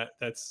it, and I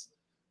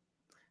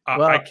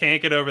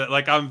can't get over that.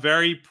 Like, I'm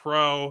very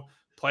pro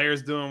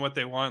players doing what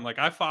they want. Like,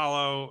 I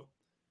follow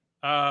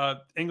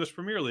English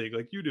Premier League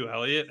like you do,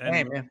 Elliot,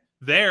 and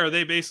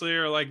they basically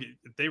are like,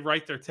 they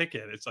write their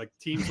ticket. It's like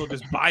teams will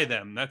just buy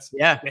them. That's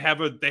they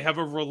have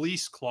a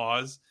release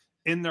clause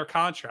in their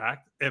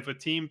contract. If a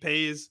team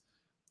pays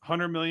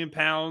 £100 million,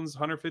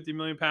 £150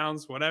 million,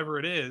 whatever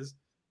it is,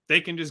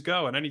 they can just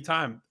go at any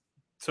time.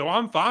 So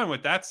I'm fine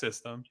with that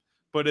system.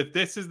 But if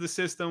this is the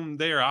system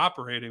they are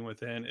operating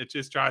within, it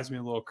just drives me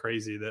a little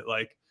crazy that,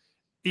 like,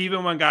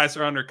 even when guys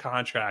are under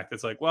contract,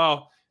 it's like,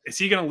 well, is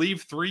he going to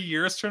leave 3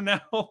 years from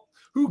now?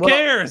 Who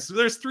cares?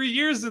 There's 3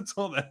 years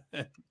until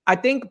then. I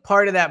think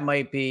part of that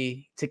might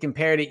be to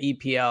compare to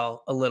EPL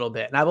a little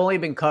bit. And I've only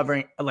been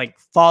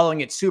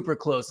following it super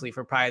closely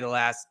for probably the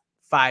last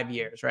 5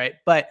 years, right?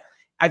 But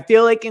I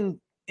feel like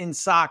in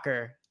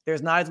soccer,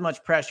 there's not as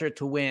much pressure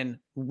to win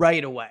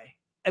right away.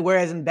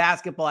 Whereas in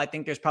basketball, I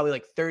think there's probably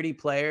like 30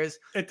 players.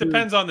 It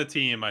depends on the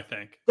team, I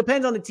think.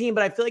 Depends on the team,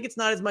 but I feel like it's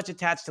not as much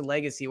attached to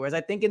legacy. Whereas I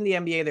think in the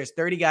NBA, there's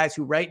 30 guys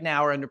who right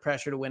now are under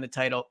pressure to win a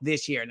title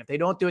this year. And if they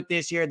don't do it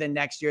this year, then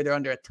next year they're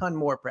under a ton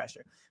more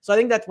pressure. So I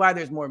think that's why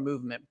there's more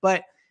movement.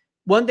 But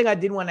one thing I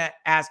did want to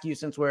ask you,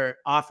 since we're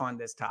off on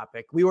this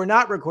topic, we were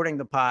not recording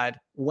the pod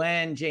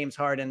when James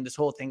Harden, this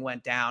whole thing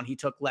went down. He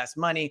took less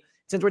money.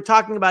 Since we're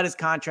talking about his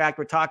contract,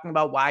 we're talking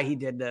about why he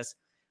did this.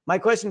 My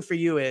question for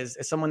you is,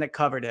 as someone that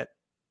covered it,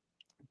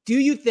 do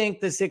you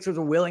think the Sixers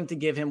were willing to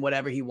give him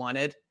whatever he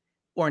wanted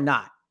or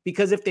not?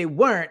 Because if they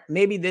weren't,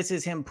 maybe this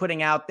is him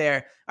putting out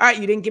there, all right,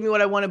 you didn't give me what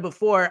I wanted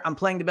before. I'm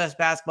playing the best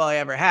basketball I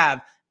ever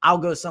have. I'll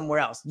go somewhere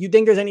else. You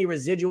think there's any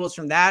residuals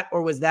from that?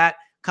 Or was that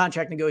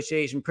contract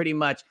negotiation pretty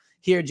much,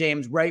 here,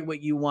 James, write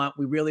what you want.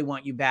 We really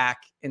want you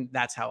back. And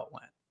that's how it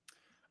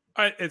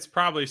went. It's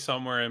probably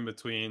somewhere in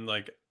between.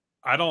 Like,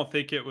 I don't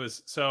think it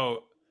was.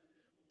 So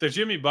the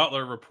Jimmy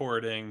Butler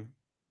reporting,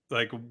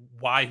 like,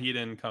 why he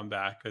didn't come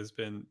back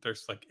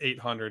there's like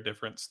 800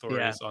 different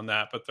stories on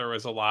that. But there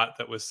was a lot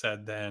that was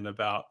said then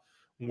about,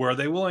 were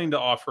they willing to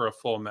offer a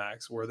full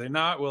max? Were they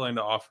not willing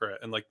to offer it?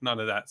 And like,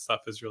 none of that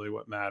stuff is really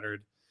what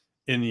mattered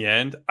in the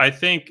end. I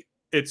think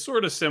it's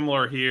sort of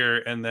similar here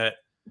in that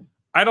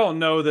I don't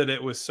know that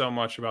it was so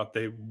much about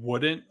they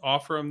wouldn't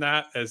offer him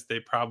that, as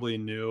they probably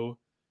knew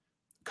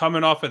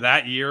coming off of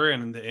that year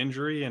and the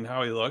injury and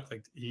how he looked,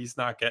 like, he's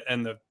not getting,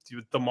 and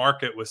the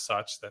market was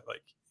such that,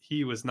 like,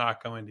 he was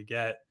not going to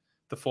get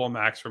the full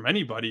max from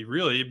anybody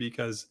really,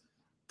 because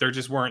there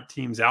just weren't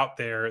teams out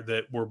there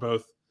that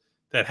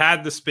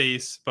had the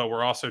space, but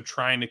were also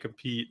trying to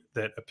compete,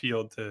 that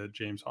appealed to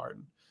James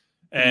Harden.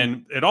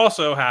 And it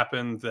also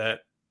happened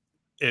that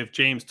if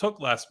James took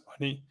less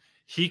money,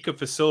 he could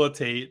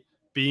facilitate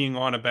being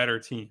on a better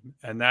team.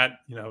 And that,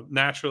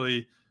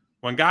 naturally,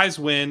 when guys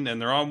win and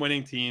they're on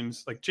winning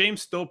teams, like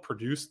James still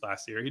produced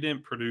last year. He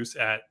didn't produce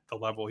at the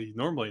level he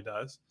normally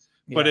does.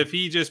 But if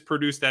he just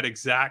produced that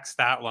exact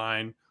stat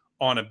line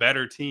on a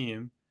better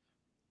team,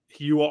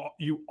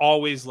 you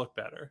always look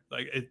better.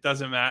 Like, it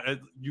doesn't matter.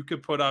 You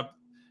could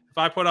if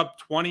I put up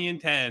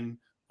 20-10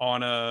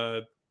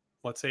 on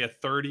let's say a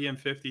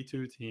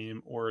 30-52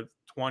 team, or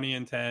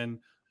 20-10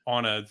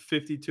 on a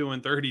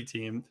 52-30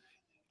 team,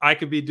 I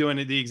could be doing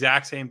the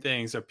exact same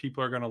things, so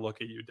people are going to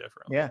look at you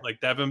differently. Yeah. Like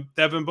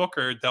Devin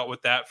Booker dealt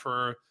with that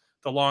for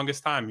the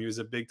longest time. He was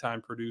a big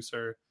time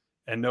producer,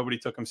 and nobody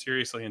took him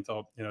seriously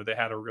until, they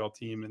had a real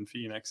team in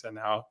Phoenix. And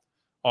now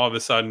all of a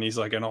sudden he's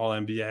like an all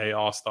NBA,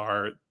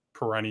 all-star,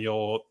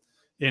 perennial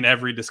in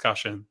every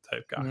discussion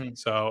type guy. Mm-hmm.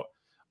 So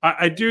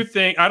I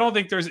don't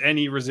think there's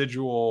any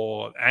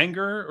residual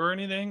anger or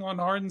anything on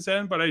Harden's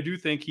end, but I do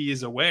think he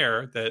is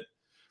aware that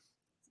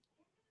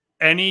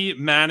any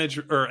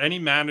manager,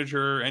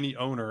 any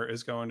owner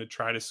is going to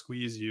try to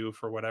squeeze you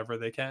for whatever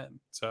they can.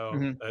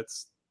 So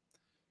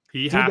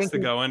he has to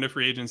go into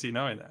free agency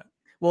knowing that.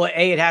 Well,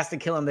 it has to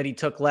kill him that he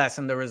took less,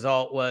 and the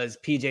result was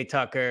PJ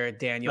Tucker,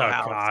 Daniel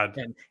House,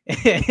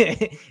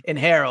 and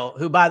Harrell,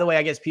 who, by the way,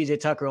 I guess PJ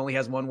Tucker only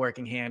has one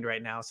working hand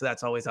right now, so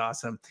that's always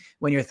awesome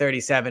when you're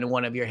 37 and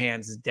one of your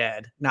hands is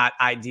dead. Not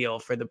ideal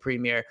for the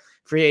premier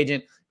free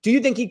agent. Do you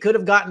think he could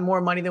have gotten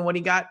more money than what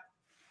he got?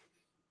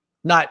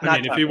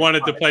 If he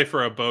wanted to play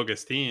for a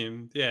bogus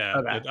team, yeah.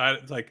 Okay.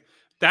 But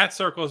that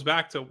circles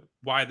back to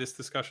why this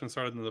discussion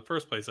started in the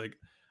first place. Like,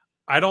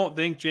 I don't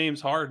think James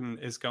Harden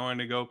is going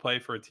to go play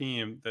for a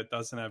team that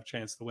doesn't have a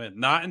chance to win.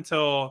 Not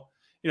until,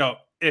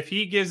 if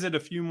he gives it a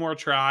few more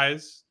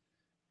tries,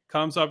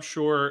 comes up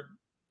short,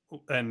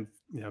 and,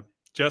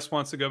 just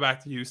wants to go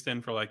back to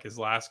Houston for like his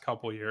last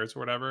couple years or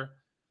whatever.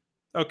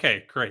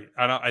 Okay, great.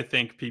 I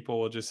think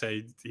people will just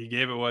say he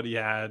gave it what he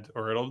had,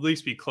 or it'll at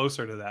least be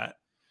closer to that.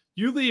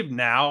 You leave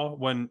now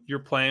when you're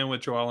playing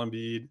with Joel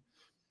Embiid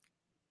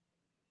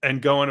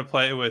and going to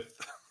play with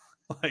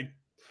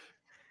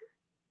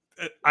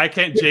I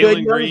can't.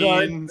 Jalen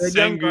Green,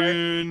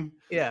 Sengun,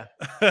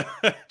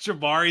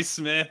 Jabari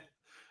Smith.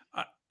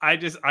 I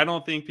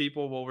don't think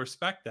people will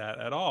respect that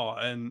at all.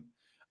 And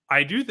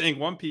I do think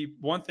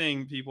one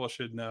thing people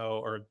should know,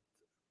 or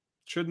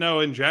should know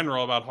in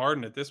general, about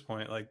Harden at this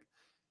point, like,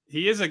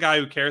 he is a guy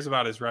who cares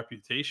about his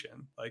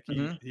reputation. Like,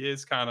 he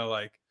is kind of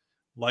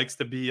likes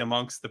to be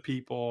amongst the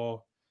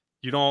people.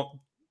 You don't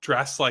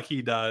dress like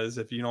he does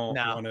if you don't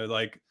want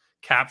to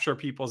capture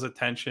people's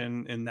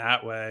attention in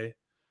that way.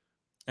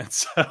 And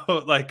so,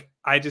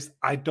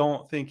 I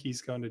don't think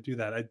he's going to do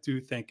that. I do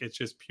think it's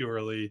just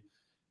purely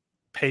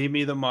pay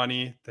me the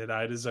money that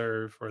I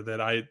deserve, or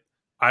that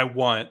I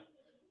want,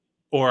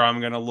 or I'm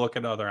going to look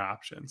at other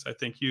options. I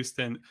think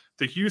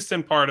the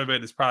Houston part of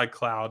it is probably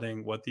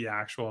clouding what the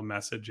actual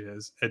message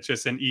is. It's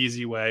just an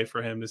easy way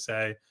for him to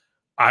say,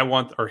 I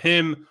want, or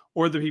him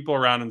or the people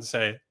around him to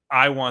say,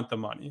 I want the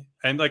money.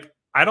 And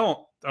I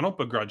don't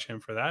begrudge him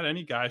for that.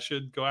 Any guy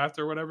should go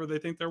after whatever they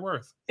think they're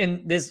worth.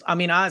 And this,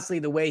 honestly,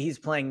 the way he's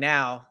playing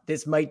now,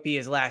 this might be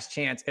his last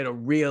chance at a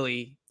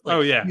really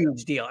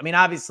huge deal.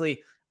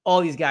 Obviously, all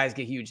these guys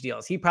get huge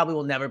deals. He probably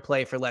will never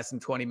play for less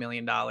than $20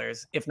 million,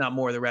 if not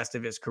more, the rest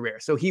of his career.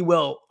 So he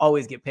will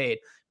always get paid.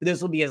 But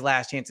this will be his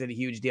last chance at a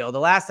huge deal. The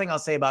last thing I'll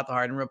say about the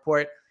Harden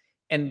report,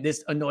 and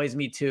this annoys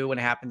me too when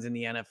it happens in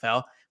the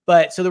NFL,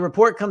 but so the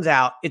report comes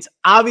out. It's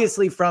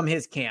obviously from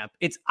his camp.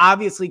 It's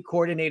obviously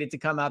coordinated to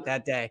come out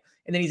that day.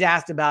 And then he's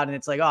asked about it, and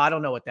it's like, oh, I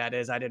don't know what that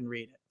is. I didn't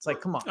read it. It's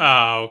like, come on.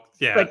 Oh,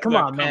 yeah. Come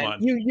on, man.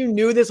 You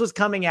knew this was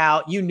coming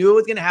out. You knew it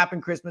was going to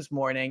happen Christmas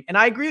morning. And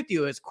I agree with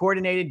you. It's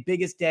coordinated,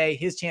 biggest day,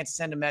 his chance to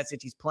send a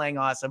message. He's playing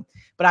awesome.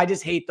 But I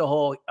just hate the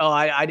whole,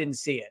 I didn't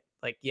see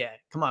it.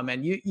 Come on,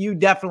 man. You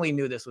definitely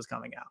knew this was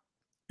coming out.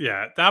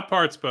 Yeah, that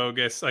part's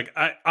bogus.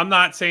 I'm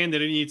not saying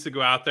that he needs to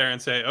go out there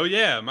and say, oh,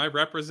 yeah, my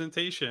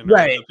representation,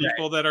 right, the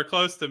people that are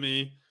close to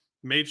me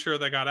made sure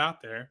they got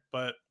out there.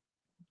 But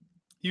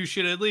you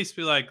should at least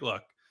be like,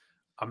 look,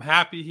 I'm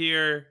happy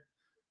here.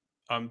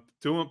 I'm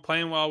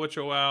playing well with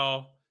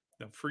Joel.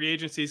 Free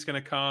agency is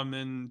going to come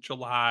in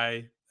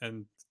July,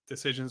 and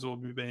decisions will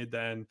be made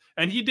then.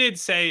 And he did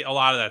say a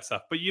lot of that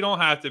stuff, but you don't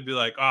have to be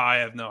like, oh, I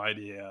have no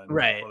idea.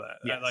 Right.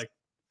 Yes.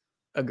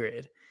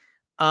 Agreed.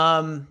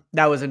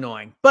 That was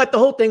annoying, but the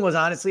whole thing was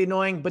honestly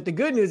annoying. But the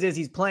good news is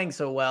he's playing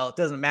so well, it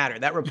doesn't matter.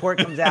 That report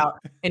comes out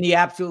and he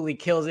absolutely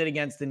kills it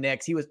against the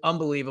Knicks. He was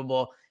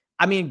unbelievable.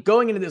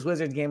 Going into this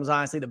Wizards game was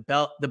honestly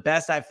the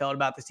best I felt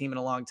about this team in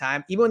a long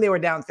time. Even when they were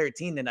down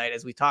 13 tonight,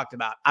 as we talked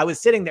about, I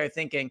was sitting there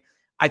thinking,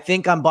 I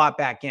think I'm bought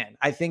back in.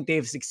 I think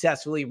they've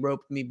successfully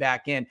roped me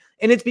back in.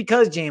 And it's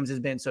because James has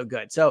been so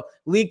good. So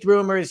leaked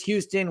rumors,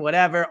 Houston,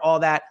 whatever, all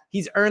that,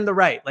 he's earned the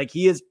right.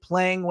 He is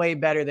playing way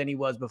better than he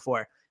was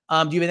before.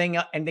 Do you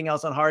have anything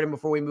else on Harden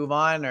before we move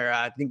on? Or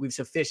I think we've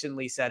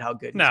sufficiently said how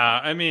good.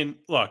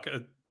 Look,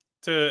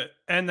 to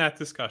end that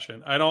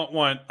discussion,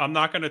 I'm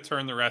not going to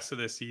turn the rest of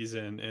this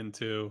season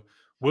into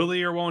will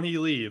he or won't he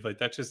leave?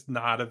 That's just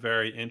not a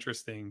very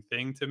interesting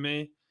thing to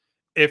me.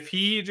 If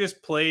he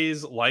just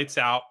plays lights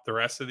out the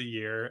rest of the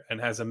year and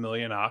has a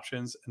million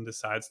options and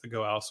decides to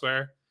go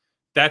elsewhere,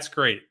 that's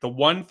great. The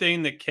one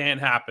thing that can't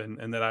happen,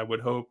 and that I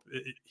would hope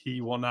he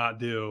will not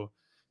do,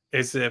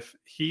 is if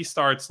he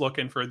starts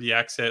looking for the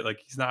exit,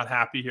 he's not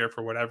happy here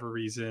for whatever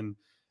reason,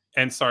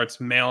 and starts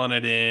mailing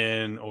it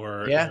in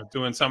or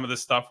doing some of the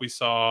stuff we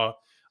saw.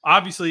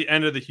 Obviously,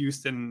 end of the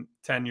Houston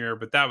tenure,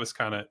 but that was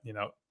kind of,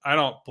 I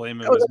don't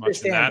blame him as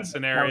much in that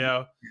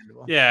scenario.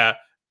 Yeah.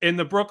 In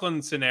the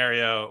Brooklyn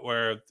scenario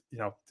where,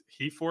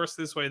 he forced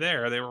his way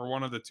there, they were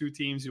one of the two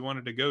teams he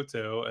wanted to go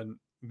to. And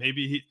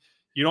maybe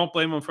you don't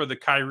blame him for the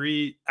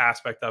Kyrie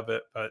aspect of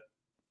it. But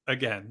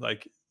again,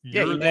 like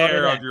you're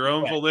there of your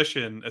own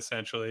volition,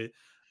 essentially.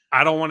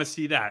 I don't want to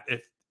see that.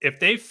 If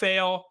they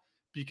fail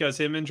because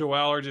him and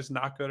Joel are just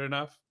not good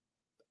enough,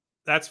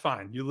 that's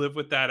fine. You live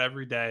with that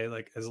every day.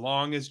 Like as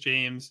long as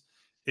James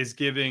is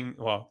giving,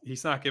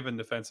 he's not giving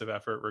defensive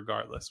effort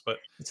regardless, but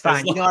it's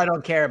fine. I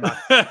don't care about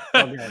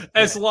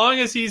as long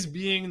as he's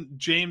being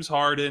James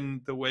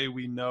Harden the way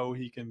we know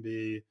he can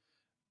be.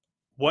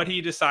 What he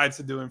decides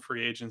to do in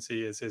free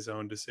agency is his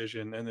own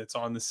decision, and it's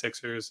on the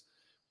Sixers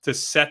to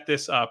set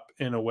this up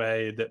in a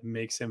way that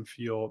makes him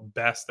feel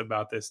best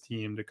about this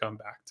team to come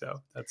back to.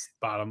 That's the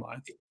bottom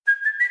line.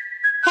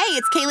 Hey,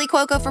 it's Kaylee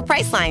Cuoco for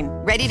Priceline.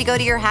 Ready to go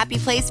to your happy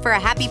place for a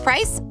happy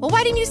price? Well,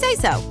 why didn't you say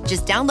so?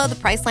 Just download the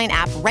Priceline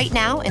app right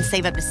now and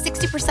save up to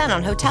 60%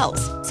 on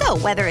hotels. So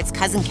whether it's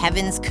Cousin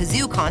Kevin's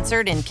Kazoo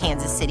Concert in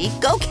Kansas City,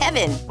 go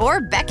Kevin, or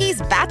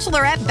Becky's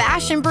Bachelorette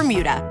Bash in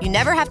Bermuda, you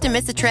never have to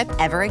miss a trip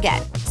ever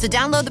again. So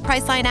download the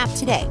Priceline app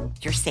today.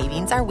 Your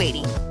savings are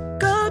waiting.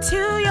 Go to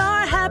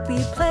your happy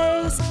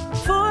place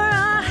for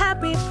a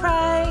happy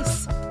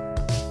price.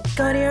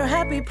 Go to your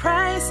happy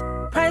price,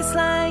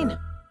 Priceline.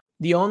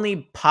 The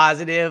only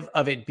positive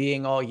of it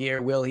being all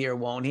year, will he or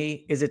won't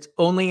he, is it's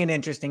only an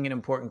interesting and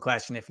important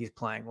question if he's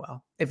playing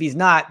well. If he's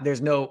not,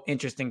 there's no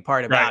interesting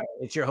part about it.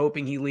 It's you're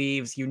hoping he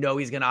leaves. He's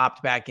going to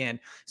opt back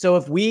in. So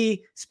if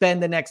we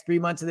spend the next 3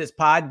 months of this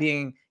pod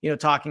being,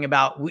 talking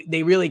about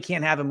they really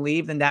can't have him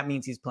leave, then that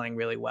means he's playing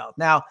really well.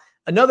 Now,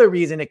 another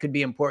reason it could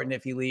be important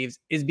if he leaves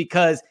is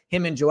because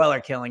him and Joel are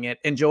killing it.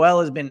 And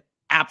Joel has been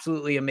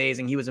absolutely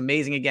amazing. He was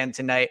amazing again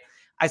tonight.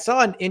 I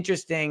saw an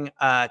interesting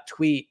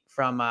tweet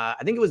from, I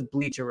think it was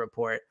Bleacher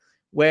Report,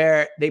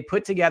 where they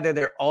put together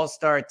their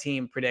all-star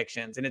team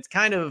predictions. And it's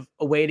kind of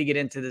a way to get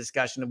into the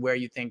discussion of where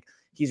you think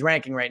he's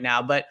ranking right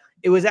now. But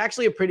it was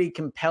actually a pretty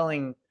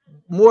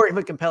more of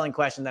a compelling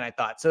question than I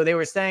thought. So they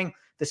were saying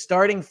the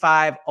starting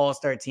 5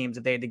 all-star teams,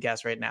 if they had to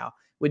guess right now,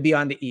 would be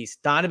on the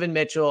East: Donovan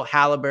Mitchell,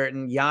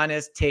 Halliburton,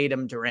 Giannis,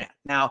 Tatum, Durant.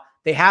 Now,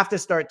 they have to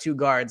start 2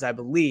 guards, I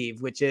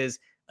believe, which is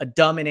a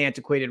dumb and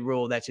antiquated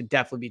rule that should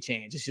definitely be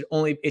changed.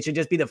 It should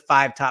just be the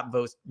 5 top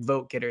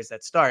vote getters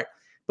that start.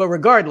 But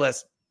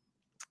regardless,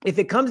 if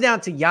it comes down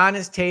to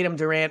Giannis, Tatum,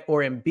 Durant,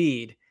 or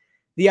Embiid,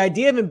 the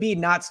idea of Embiid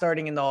not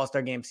starting in the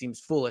All-Star game seems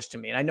foolish to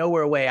me. And I know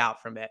we're way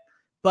out from it,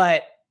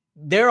 but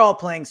they're all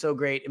playing so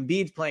great.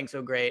 Embiid's playing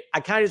so great.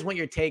 I kind of just want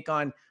your take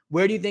on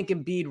where do you think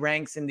Embiid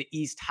ranks in the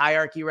East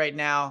hierarchy right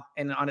now?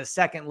 And on a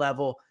second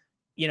level,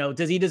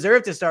 does he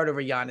deserve to start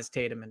over Giannis,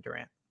 Tatum, and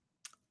Durant?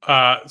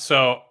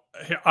 So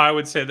I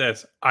would say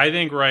this. I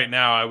think right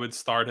now I would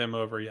start him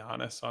over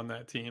Giannis on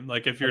that team.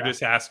 Like if you're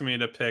just asking me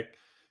to pick,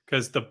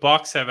 because the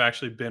Bucks have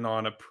actually been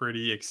on a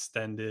pretty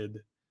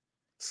extended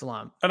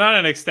slump. Not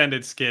an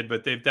extended skid,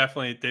 but they've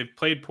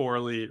played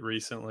poorly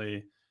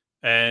recently.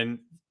 And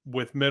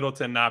with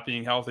Middleton not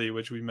being healthy,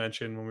 which we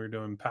mentioned when we were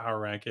doing power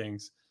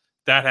rankings,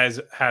 that has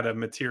had a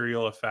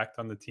material effect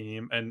on the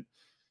team. And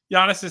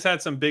Giannis has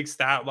had some big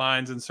stat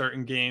lines in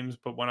certain games,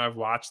 but when I've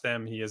watched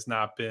them, he has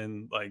not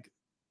been like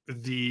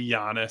the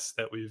Giannis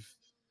that we've,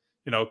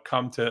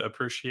 come to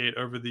appreciate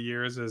over the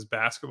years as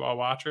basketball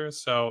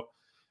watchers. So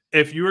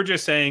if you were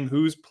just saying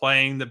who's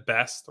playing the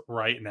best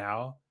right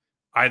now,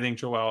 I think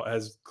Joel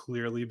has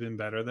clearly been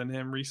better than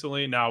him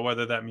recently. Now,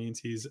 whether that means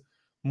he's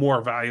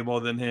more valuable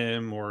than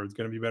him or is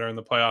going to be better in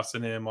the playoffs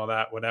than him, all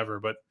that, whatever.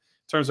 But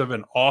in terms of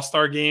an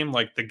all-star game,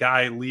 like the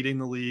guy leading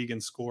the league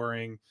in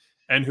scoring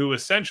and who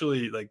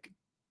essentially like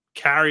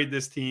carried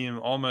this team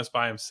almost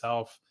by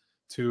himself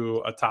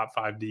to a top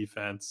 5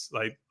 defense,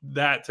 like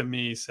that to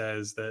me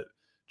says that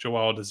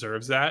Joel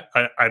deserves that.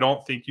 I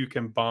don't think you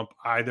can bump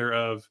either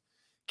of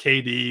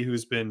KD,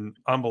 who's been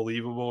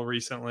unbelievable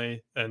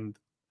recently and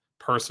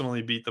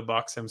personally beat the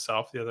Bucks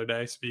himself the other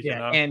day. Speaking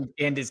of, and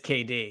is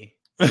KD.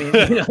 I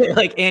mean,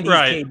 like Andy's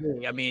right.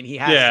 KD. I mean, he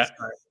has to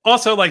start.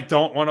 Also, like,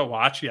 don't want to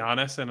watch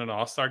Giannis in an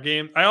all-star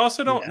game. I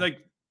also don't like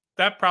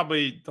that.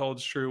 Probably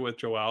holds true with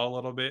Joel a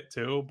little bit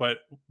too. But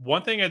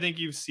one thing I think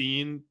you've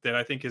seen that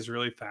I think is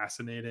really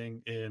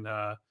fascinating in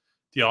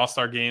the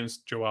all-star games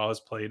Joel has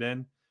played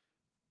in,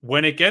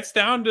 when it gets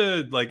down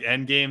to like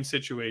end game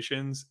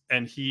situations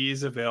and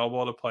he's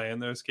available to play in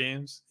those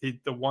games.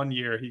 The one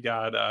year he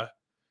got a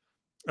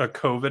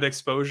COVID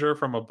exposure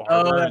from a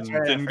barber and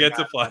didn't get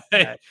to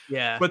play.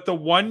 Yeah. But the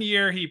one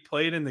year he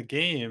played in the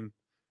game,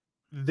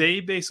 they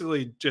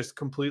basically just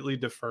completely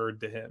deferred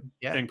to him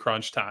in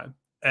crunch time.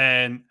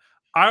 And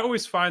I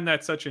always find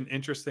that such an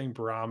interesting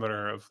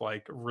barometer of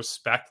like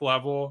respect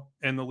level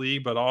in the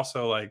league, but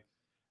also like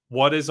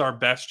what is our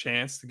best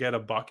chance to get a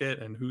bucket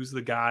and who's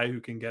the guy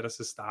who can get us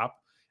a stop.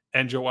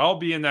 And Joel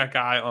being that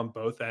guy on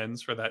both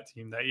ends for that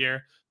team that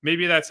year,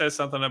 maybe that says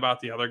something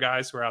about the other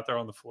guys who are out there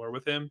on the floor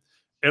with him.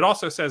 it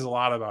also says a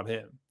lot about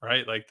him,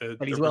 right? Like the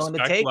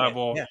respect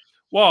level. Yeah.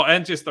 Well,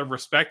 and just the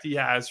respect he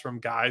has from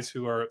guys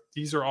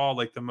these are all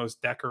like the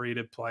most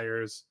decorated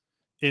players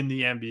in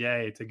the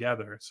NBA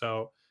together.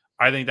 So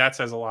I think that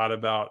says a lot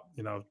about,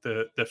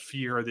 the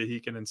fear that he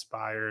can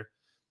inspire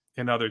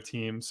in other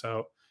teams.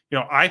 So,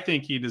 I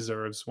think he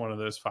deserves one of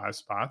those 5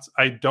 spots.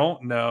 I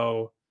don't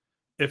know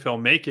if he'll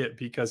make it,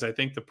 because I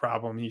think the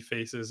problem he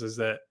faces is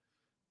that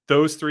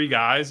those 3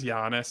 guys,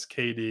 Giannis,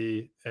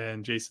 KD,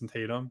 and Jason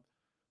Tatum,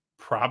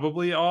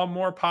 probably all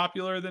more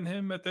popular than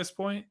him at this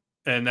point.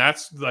 And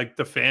that's like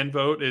the fan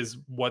vote is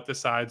what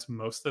decides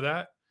most of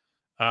that.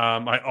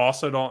 I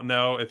also don't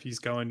know if he's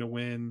going to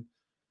win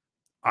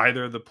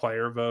either the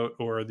player vote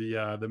or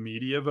the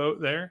media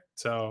vote there.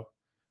 So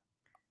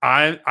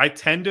I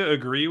tend to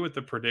agree with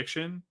the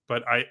prediction,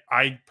 but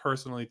I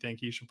personally think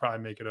he should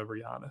probably make it over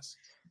Giannis.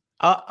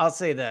 I'll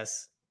say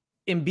this.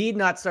 Embiid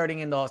not starting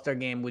in the All-Star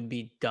game would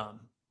be dumb.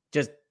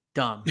 Just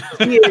dumb.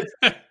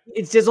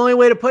 It's just the only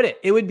way to put it.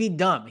 It would be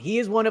dumb. He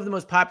is one of the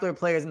most popular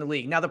players in the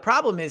league. Now, the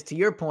problem is, to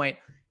your point,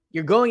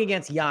 you're going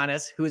against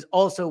Giannis, who is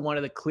also one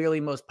of the clearly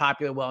most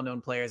popular,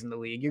 well-known players in the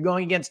league. You're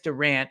going against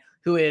Durant,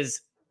 who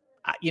is,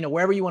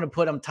 wherever you want to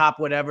put him, top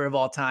whatever of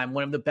all time,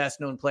 one of the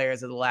best-known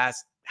players of the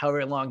last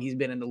however long he's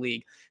been in the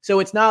league. So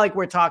it's not like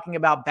we're talking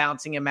about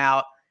bouncing him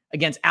out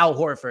against Al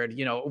Horford,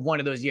 one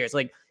of those years.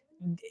 Like,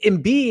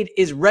 Embiid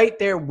is right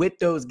there with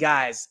those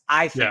guys,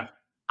 I think. Yeah.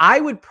 I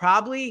would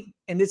probably,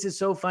 and this is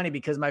so funny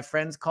because my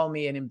friends call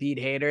me an Embiid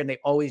hater and they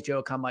always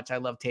joke how much I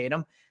love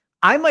Tatum.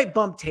 I might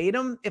bump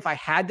Tatum if I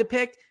had to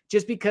pick,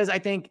 just because I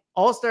think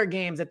All-Star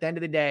games at the end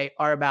of the day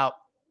are about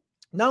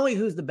not only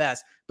who's the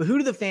best, but who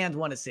do the fans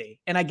want to see?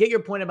 And I get your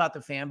point about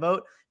the fan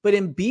vote, but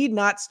Embiid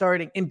not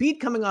starting, Embiid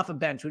coming off a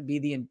bench would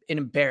be an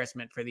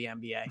embarrassment for the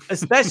NBA,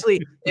 especially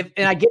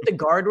and I get the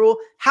guard rule.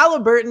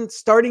 Halliburton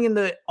starting in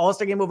the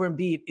All-Star game over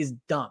Embiid is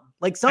dumb.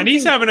 And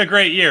he's having a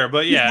great year,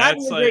 but yeah,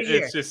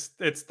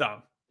 it's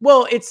dumb.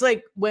 Well, it's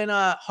like when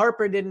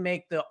Harper didn't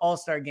make the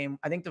All-Star game.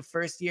 I think the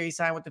first year he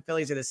signed with the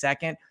Phillies or the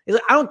second. It's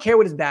like, I don't care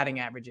what his batting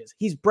average is.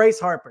 He's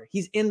Bryce Harper.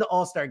 He's in the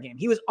All-Star game.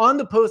 He was on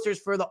the posters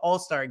for the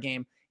All-Star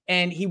game,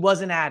 and he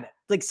wasn't at it.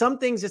 Like, some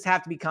things just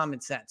have to be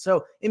common sense.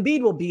 So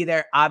Embiid will be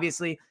there,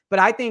 obviously. But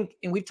I think,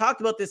 and we've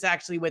talked about this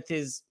actually with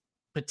his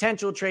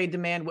potential trade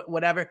demand,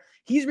 whatever,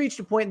 he's reached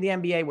a point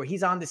in the NBA where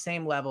he's on the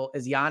same level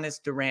as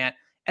Giannis, Durant.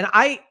 And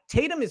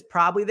Tatum is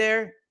probably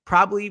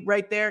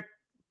right there.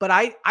 But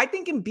I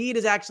think Embiid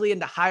is actually in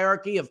the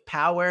hierarchy of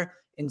power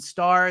and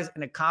stars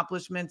and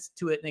accomplishments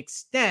to an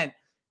extent,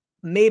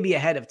 maybe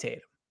ahead of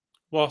Tatum.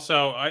 Well,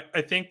 so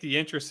I think the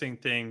interesting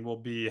thing will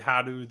be,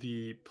 how do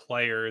the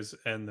players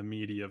and the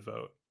media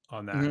vote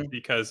on that? Mm-hmm.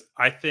 Because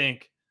I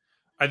think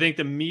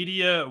the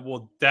media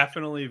will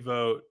definitely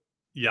vote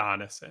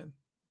Giannis in.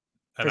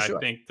 And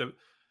sure.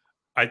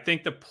 I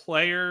think the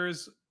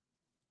players,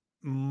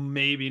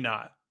 maybe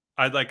not.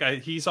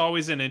 He's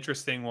always an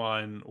interesting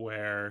one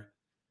where,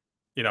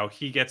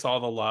 he gets all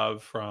the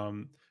love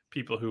from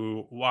people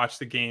who watch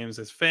the games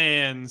as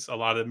fans, a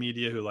lot of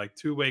media who like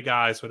two-way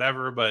guys,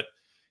 whatever, but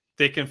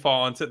they can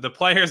fall into, the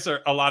players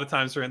are a lot of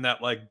times are in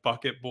that like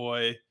bucket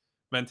boy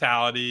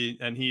mentality,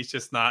 and he's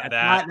just not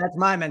that. That's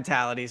my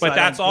mentality. So but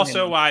that's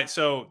also why,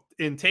 so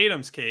in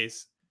Tatum's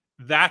case,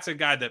 that's a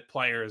guy that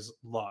players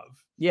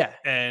love. Yeah.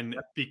 And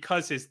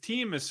because his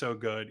team is so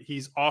good,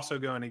 he's also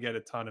going to get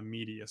a ton of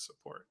media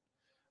support.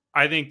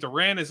 I think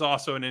Durant is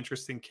also an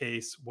interesting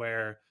case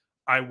where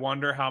I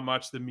wonder how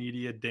much the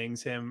media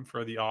dings him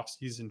for the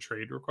offseason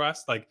trade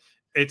request. Like,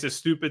 it's a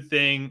stupid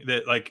thing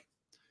that, like,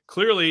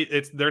 clearly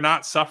they're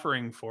not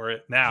suffering for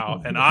it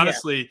now. And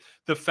honestly,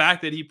 the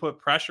fact that he put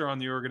pressure on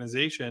the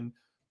organization,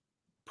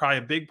 probably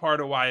a big part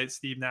of why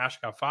Steve Nash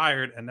got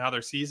fired, and now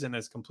their season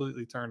has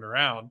completely turned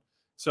around.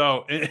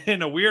 So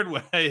in a weird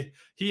way,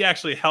 he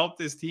actually helped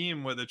his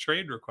team with a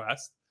trade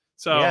request.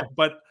 So,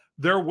 but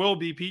there will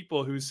be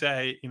people who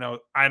say,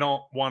 I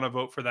don't want to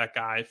vote for that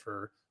guy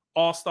for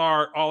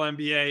All-Star,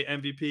 All-NBA,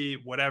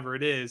 MVP, whatever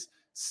it is,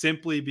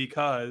 simply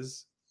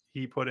because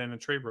he put in a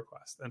trade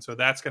request. And so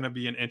that's going to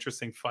be an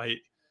interesting fight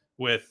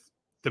with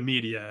the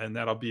media, and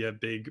that'll be a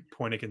big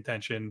point of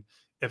contention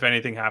if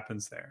anything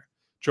happens there.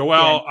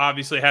 Joel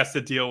obviously has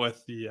to deal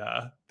with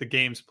the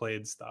games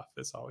played stuff.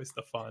 It's always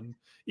the fun.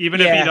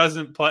 Even if he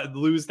doesn't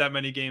lose that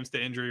many games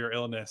to injury or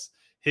illness,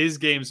 his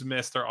games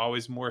missed are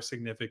always more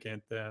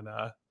significant than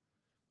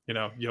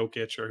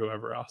Jokic or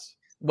whoever else.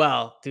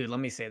 Well, dude, let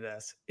me say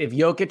this. If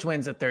Jokic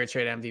wins a third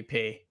straight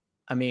MVP,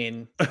 I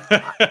mean,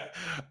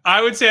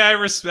 I would say I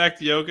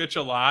respect Jokic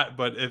a lot,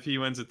 but if he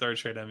wins a third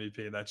straight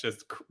MVP, that's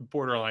just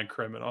borderline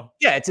criminal.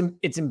 Yeah,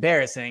 it's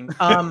embarrassing.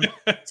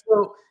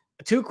 So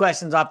 2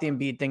 questions off the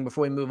Embiid thing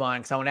before we move on,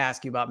 because I want to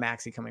ask you about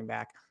Maxey coming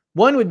back.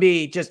 One would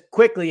be, just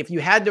quickly, if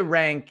you had to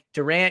rank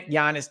Durant,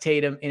 Giannis,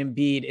 Tatum, and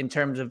Embiid in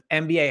terms of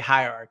NBA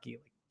hierarchy,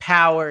 like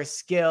power,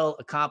 skill,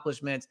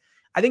 accomplishments,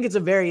 I think it's a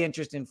very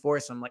interesting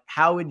foursome. Like,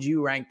 how would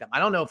you rank them? I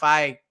don't know if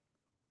I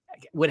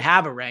would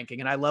have a ranking,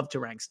 and I love to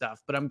rank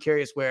stuff, but I'm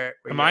curious where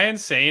am I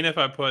insane if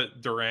I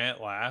put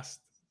Durant last?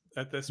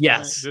 at this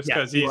point. Just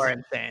because he's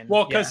insane.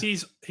 Well, because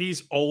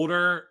he's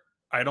older.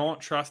 I don't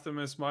trust him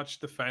as much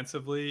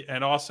defensively.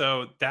 And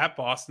also that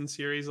Boston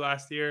series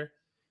last year,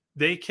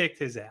 they kicked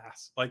his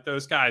ass. Like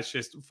those guys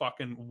just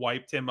fucking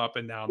wiped him up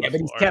and down the floor.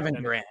 But he's Kevin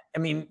Durant. I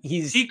mean,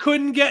 he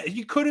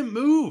couldn't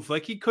move.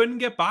 Like he couldn't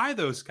get by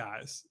those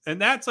guys.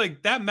 And that's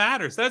like, that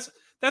matters. That's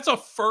a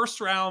first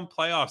round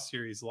playoff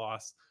series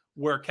loss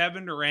where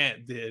Kevin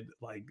Durant did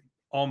like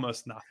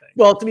almost nothing.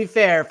 Well, to be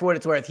fair, for what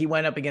it's worth, he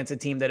went up against a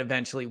team that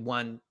eventually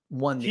won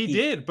the He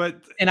did,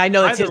 but and I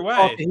know it's his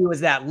fault that he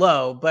was that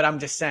low, but I'm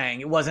just saying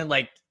it wasn't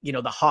like,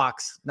 the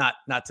Hawks, not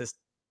to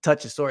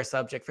touch a sore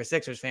subject for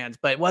Sixers fans,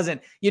 but it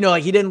wasn't,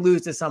 like he didn't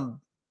lose to some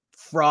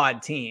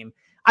fraud team.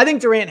 I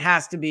think Durant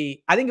has to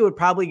be, I think it would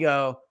probably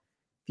go,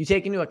 if you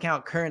take into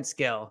account current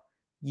skill,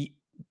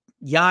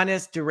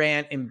 Giannis,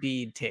 Durant,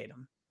 Embiid,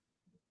 Tatum.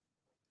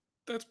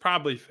 That's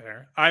probably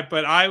fair.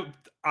 I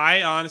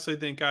honestly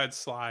think I'd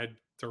slide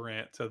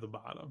Durant to the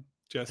bottom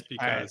just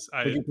because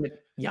Would you put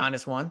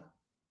Giannis 1?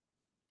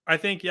 I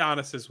think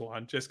Giannis is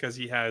 1 just because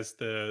he has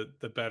the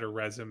better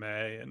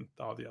resume and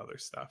all the other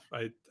stuff.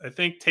 I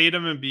think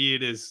Tatum and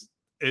Embiid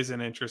is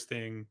an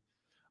interesting.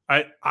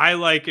 I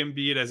like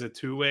Embiid as a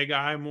two-way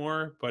guy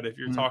more, but if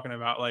you're talking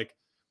about like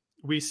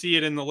we see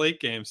it in the late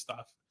game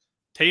stuff,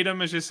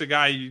 Tatum is just a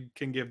guy you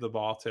can give the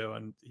ball to,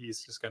 and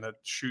he's just going to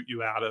shoot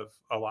you out of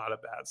a lot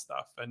of bad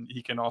stuff. And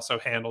he can also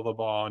handle the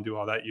ball and do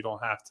all that. You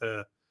don't have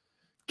to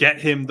get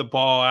him the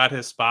ball at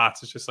his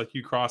spots. It's just like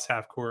you cross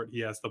half court, he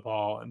has the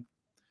ball, and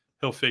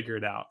he'll figure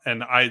it out.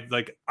 And I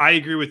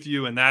agree with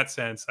you in that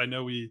sense. I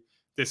know we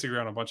disagree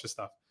on a bunch of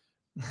stuff.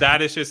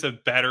 That is just a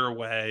better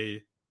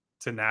way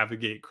to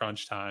navigate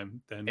crunch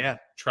time than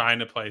trying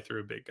to play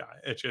through a big guy.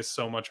 It's just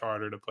so much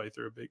harder to play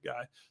through a big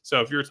guy.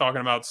 So if you're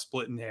talking about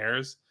splitting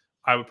hairs,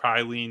 I would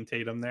probably lean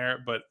Tatum there,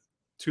 but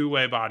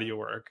two-way body of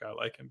work, I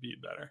like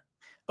Embiid better.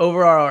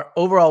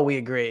 Overall, we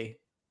agree.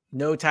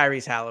 No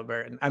Tyrese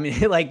Halliburton. I mean,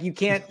 like he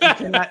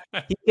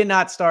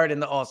cannot start in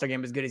the All-Star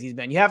game as good as he's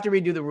been. You have to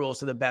redo the rules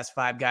so the best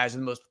 5 guys are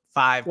the most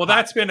 5. Well,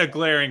 that's been a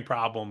glaring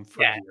problem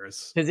for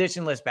years.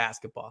 Positionless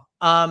basketball.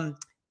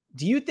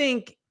 Do you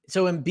think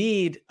so?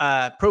 Embiid,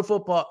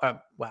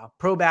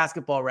 Pro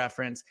Basketball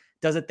Reference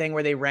does a thing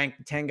where they rank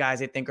the 10 guys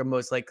they think are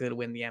most likely to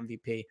win the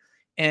MVP.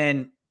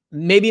 And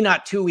maybe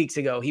not 2 weeks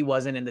ago, he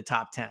wasn't in the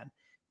top 10.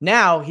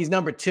 Now he's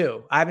number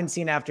 2. I haven't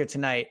seen after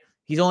tonight.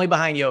 He's only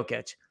behind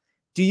Jokic.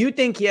 Do you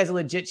think he has a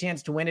legit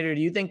chance to win it? Or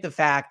do you think the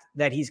fact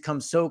that he's come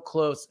so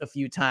close a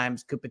few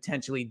times could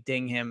potentially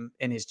ding him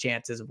in his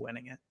chances of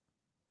winning it?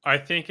 I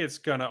think it's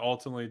going to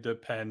ultimately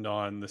depend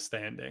on the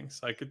standings.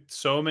 Like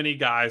so many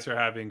guys are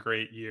having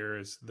great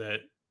years that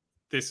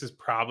this is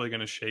probably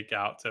going to shake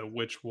out to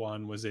which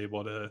one was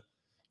able to,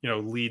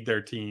 lead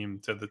their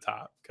team to the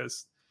top.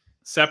 Because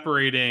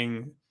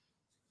separating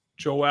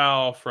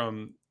Joel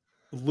from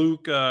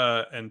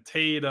Luka and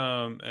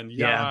Tatum and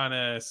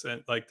Giannis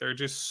and like they're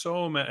just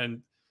so many,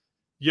 and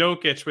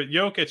Jokic, but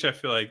Jokic, I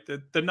feel like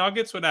the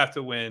Nuggets would have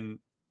to win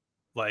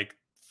like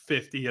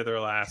 50 of their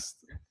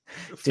last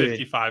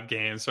 55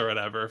 games or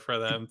whatever for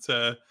them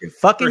to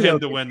for him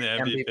to win the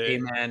MVP.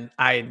 Man,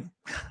 I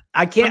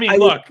can't. I mean,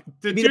 look,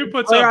 the dude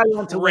puts up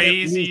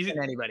crazy.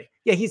 Anybody?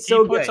 Yeah, he's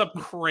so good. He puts up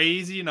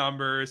crazy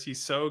numbers.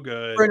 He's so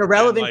good for an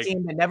irrelevant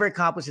team that never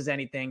accomplishes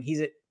anything.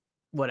 He's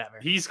whatever.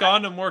 He's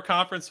gone to more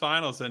conference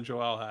finals than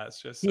Joel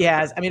has. He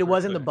has. I mean, it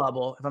was in the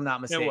bubble, if I'm not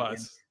mistaken. It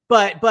was.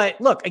 But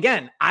look,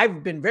 again,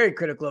 I've been very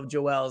critical of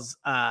Joel's,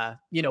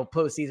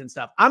 postseason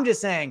stuff. I'm just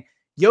saying,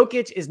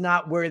 Jokic is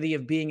not worthy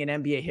of being in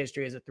NBA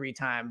history as a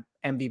 3-time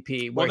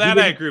MVP. Well, that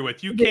I agree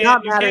with. You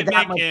can't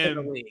make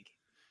him.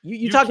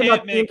 You talk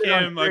about make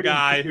him a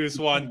guy who's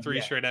won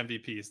 3 straight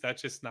MVPs.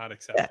 That's just not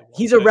acceptable. Yeah,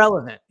 he's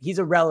irrelevant. He's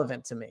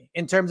irrelevant to me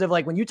in terms of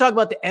like when you talk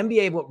about the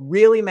NBA, what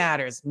really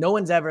matters. No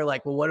one's ever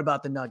like, well, what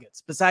about the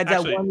Nuggets? Besides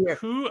that 1 year.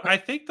 I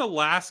think the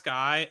last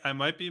guy, I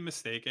might be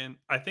mistaken.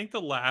 I think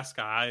the last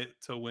guy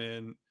to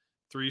win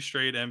 3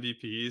 straight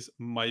MVPs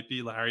might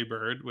be Larry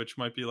Bird, which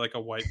might be like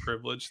a white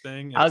privilege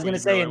thing. I was going to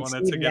say,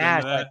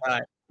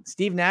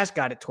 Steve Nash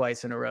got it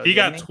twice in a row. He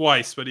got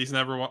twice, but he's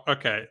never won.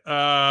 Okay.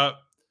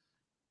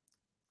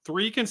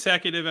 3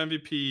 consecutive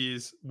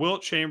MVPs,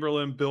 Wilt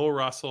Chamberlain, Bill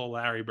Russell,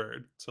 Larry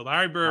Bird. So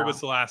Larry Bird was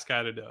the last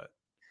guy to do it.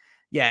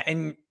 Yeah,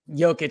 and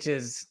Jokic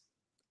is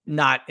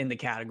not in the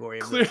category.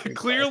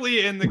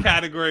 Clearly in the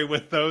category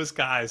with those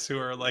guys who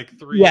are like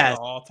 3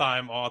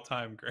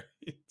 all-time great.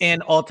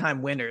 And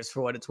all-time winners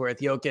for what it's worth.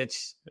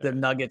 Jokic, the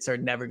Nuggets are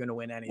never going to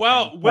win anything.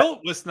 Well,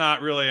 Wilt was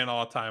not really an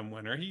all-time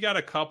winner. He got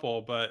a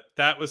couple, but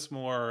that was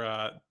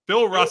more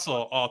Bill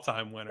Russell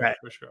all-time winner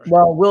for sure.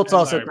 Well, Wilt's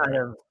also kind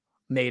of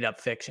made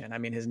up fiction. I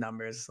mean, his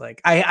numbers,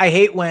 like I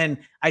hate when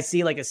I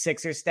see like a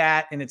Sixer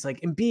stat and it's like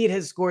Embiid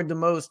has scored the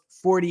most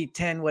 40,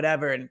 10,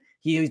 whatever. And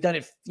he's done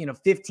it,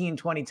 15,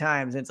 20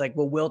 times. And it's like,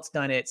 well, Wilt's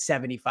done it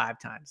 75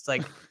 times. It's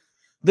like,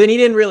 then he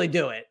didn't really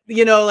do it,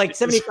 like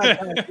 75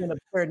 times in the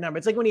third number.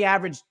 It's like when he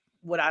averaged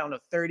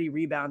 30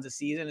 rebounds a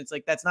season. It's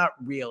like, that's not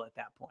real at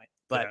that point.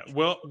 But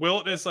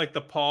Wilt is like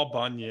the Paul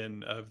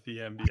Bunyan of the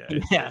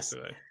NBA. Yes.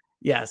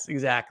 Yes,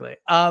 exactly.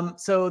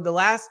 So the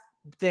last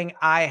thing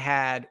I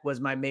had was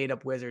my made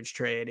up Wizards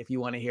trade. If you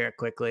want to hear it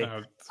quickly,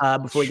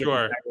 before we get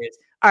to the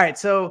all right.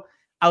 So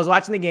I was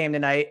watching the game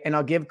tonight, and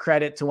I'll give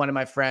credit to one of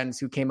my friends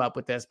who came up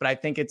with this, but I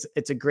think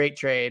it's a great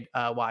trade.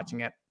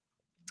 Watching it.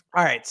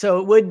 All right, so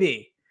it would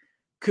be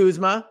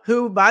Kuzma,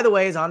 who, by the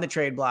way, is on the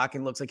trade block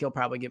and looks like he'll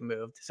probably get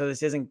moved. So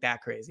this isn't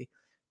that crazy.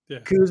 Yeah.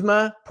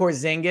 Kuzma,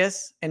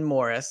 Porzingis, and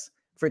Morris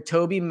for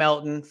Toby,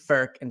 Melton,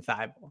 Furk, and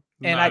Thibault.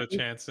 And not a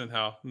chance in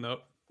hell.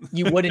 Nope.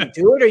 You wouldn't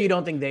do it, or you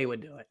don't think they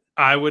would do it?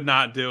 I would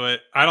not do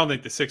it. I don't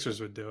think the Sixers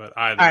would do it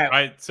either.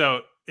 Right.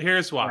 So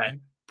here's why. Right.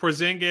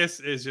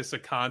 Porzingis is just a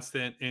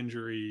constant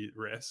injury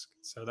risk.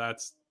 So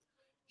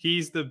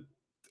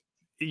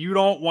you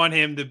don't want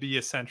him to be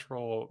a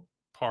central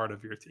part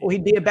of your team. Well,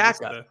 he'd be a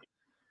backup.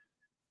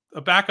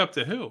 A backup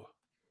to who?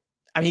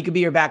 I mean, he could be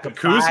your backup.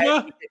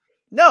 Kuzma?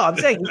 No, I'm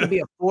saying he could be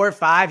a 4 or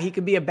 5. He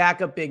could be a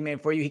backup big man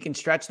for you. He can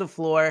stretch the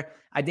floor.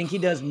 I think he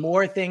does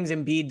more things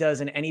Embiid does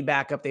than any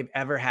backup they've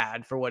ever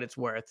had, for what it's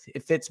worth.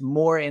 It fits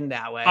more in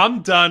that way.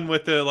 I'm done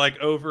with the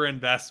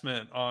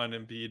overinvestment on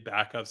Embiid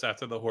backups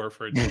after the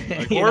Horford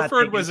thing.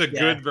 Horford was a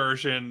good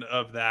version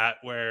of that,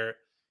 where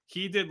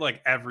he did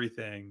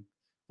everything,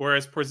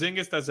 whereas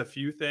Porzingis does a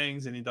few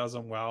things and he does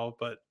them well.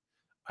 But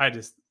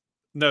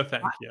no,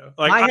 thank you.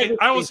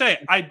 I will say,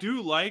 I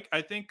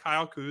think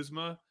Kyle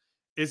Kuzma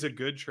is a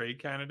good trade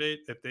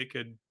candidate if they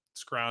could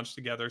scrounge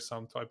together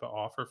some type of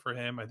offer for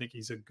him. I think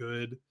he's a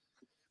good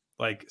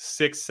 6th,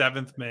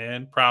 7th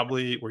man,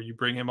 probably, where you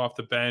bring him off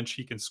the bench.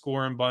 He can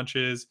score in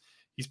bunches.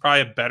 He's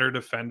probably a better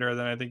defender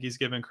than I think he's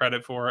given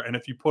credit for. And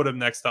if you put him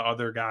next to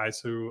other guys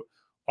who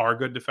are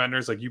good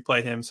defenders, you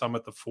play him some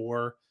at the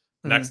 4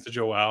 next to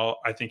Joel,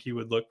 I think he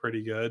would look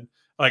pretty good.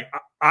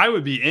 I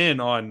would be in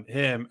on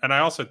him. And I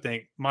also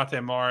think Monte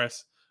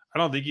Morris, I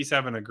don't think he's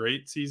having a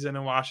great season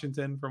in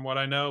Washington from what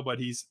I know, but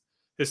he's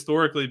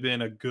historically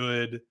been a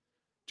good,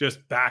 just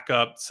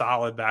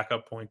solid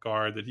backup point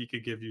guard that he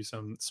could give you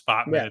some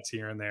spot minutes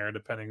here and there,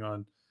 depending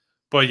on.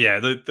 But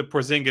yeah, the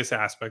Porzingis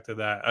aspect of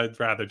that, I'd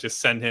rather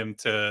just send him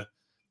to,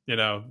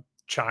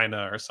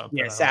 China or something.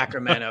 Yeah,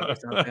 Sacramento or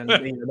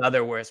something,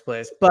 another worse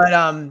place.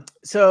 But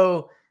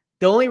so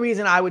the only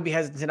reason I would be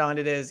hesitant on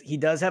it is he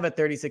does have a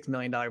 $36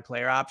 million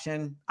player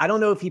option. I don't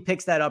know if he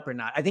picks that up or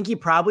not. I think he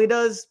probably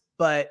does,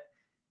 but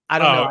I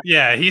don't know.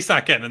 Yeah, he's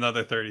not getting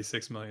another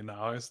 $36 million.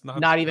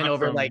 Not even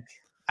over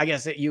I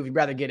guess you'd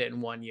rather get it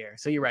in 1 year.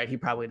 So you're right. He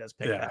probably does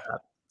pick that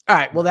up. All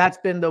right. Well, that's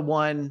been the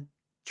one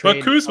trade.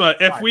 But Kuzma,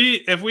 if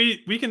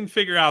we can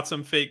figure out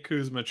some fake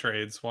Kuzma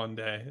trades one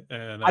day.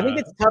 And I think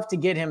it's tough to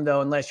get him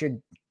though, unless you're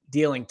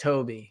dealing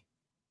Toby.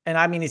 And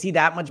I mean, is he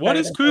that much better? What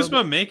is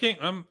Kuzma making?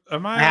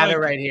 I have it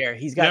right here.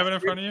 He's got you have it in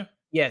front of you?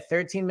 Yeah,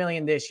 $13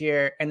 million this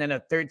year, and then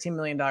a $13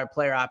 million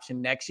player option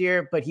next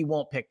year, but he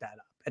won't pick that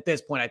up. At this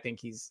point, I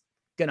think he's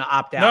gonna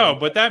opt out. No,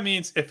 but that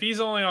means if he's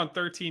only on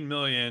 $13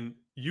 million,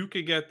 you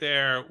could get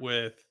there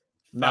with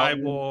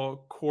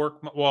Thibault,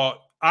 Cork.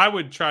 Well, I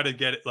would try to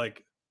get it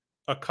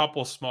a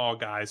couple small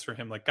guys for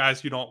him,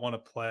 guys you don't want to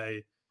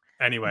play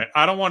anyway.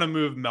 I don't want to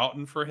move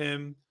Melton for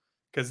him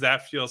because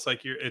that feels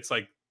like it's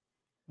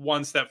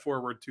 1 step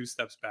forward, 2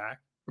 steps back.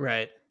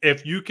 Right.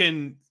 If you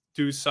can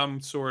do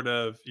some sort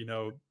of,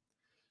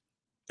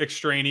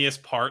 extraneous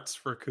parts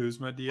for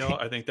Kuzma deal,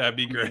 I think that'd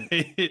be great.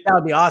 That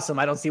would be awesome.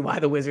 I don't see why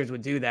the Wizards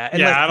would do that.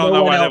 I don't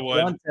know why they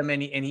would. Wants him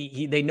and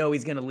they know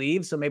he's going to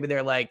leave, so maybe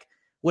they're like,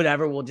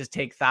 whatever, we'll just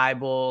take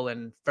Thibault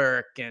and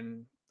Furk,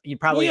 and you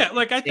probably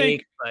I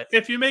think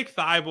if you make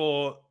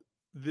Thibault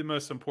the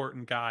most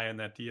important guy in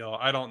that deal,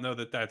 I don't know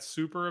that that's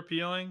super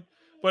appealing.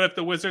 But if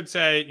the Wizards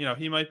say,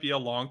 he might be a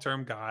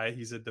long-term guy,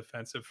 he's a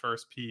defensive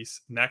first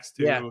piece next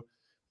to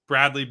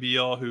Bradley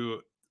Beal, who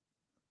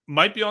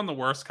might be on the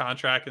worst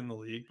contract in the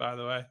league, by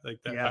the way.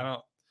 I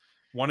don't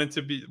wanted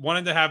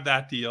to have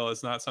that deal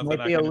is not something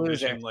I can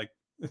envision.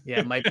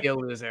 Might be a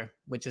loser,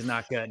 which is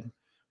not good.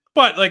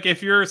 But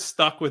if you're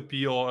stuck with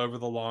Beal over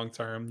the long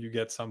term, you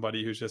get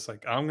somebody who's just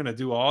I'm going to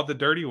do all the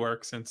dirty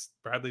work, since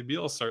Bradley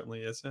Beal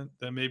certainly isn't.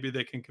 Then maybe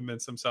they can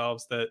convince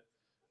themselves that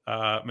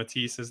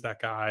Matisse is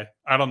that guy.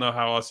 I don't know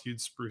how else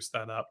you'd spruce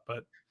that up,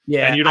 but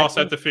and you'd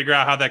also have to figure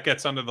out how that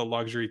gets under the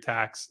luxury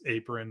tax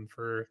apron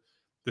for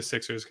the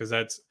Sixers, because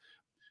that's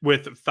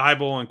with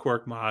Thibault and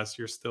Korkmaz,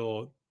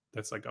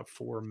 that's a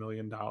 $4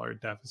 million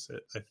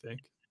deficit, I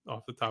think,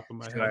 off the top of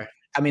my head.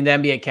 I mean, the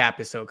NBA cap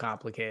is so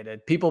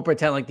complicated. People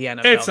pretend like the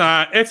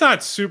NFL. It's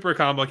not super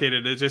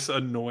complicated. It's just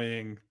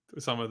annoying,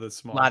 some of the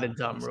small. A lot of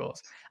dumb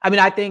rules. I mean,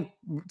 I think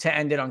to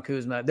end it on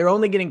Kuzma, they're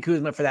only getting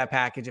Kuzma for that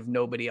package if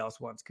nobody else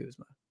wants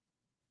Kuzma.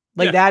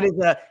 He's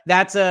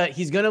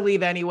going to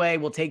leave anyway.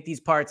 We'll take these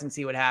parts and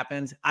see what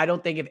happens. I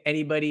don't think if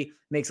anybody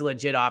makes a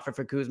legit offer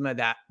for Kuzma,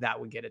 that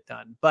would get it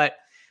done. But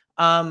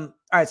all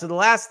right. So the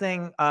last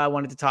thing I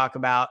wanted to talk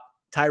about,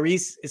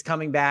 Tyrese is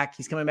coming back.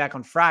 He's coming back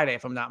on Friday,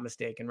 if I'm not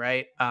mistaken,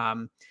 right?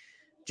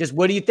 Just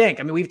what do you think?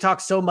 I mean, we've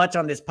talked so much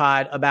on this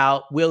pod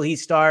about will he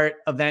start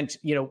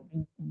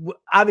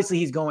obviously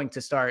he's going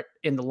to start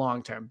in the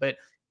long term, but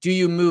Do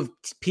you move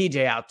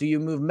PJ out? Do you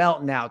move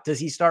Melton out? Does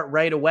he start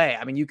right away?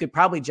 I mean, you could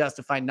probably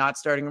justify not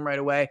starting him right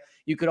away.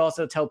 You could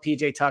also tell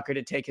PJ Tucker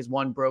to take his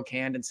one broke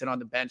hand and sit on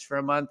the bench for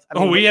a month. I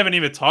mean, we haven't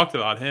even talked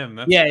about him.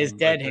 His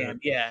dead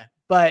hand. Yeah.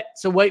 But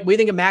so what we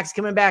think of Max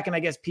coming back, and I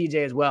guess PJ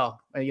as well,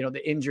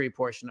 the injury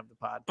portion of the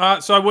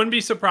pod. So I wouldn't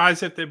be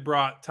surprised if they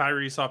brought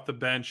Tyrese off the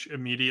bench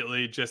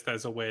immediately just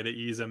as a way to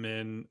ease him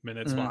in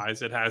minutes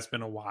wise. It has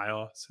been a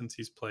while since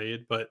he's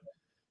played, but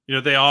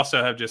they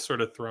also have just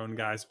sort of thrown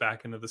guys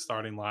back into the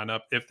starting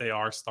lineup if they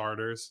are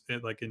starters,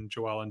 like in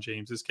Joel and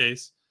James's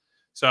case.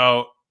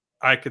 So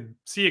I could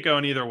see it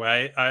going either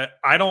way.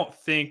 I don't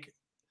think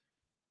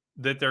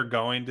that they're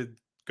going to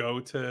go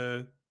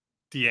to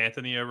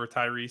DeAnthony over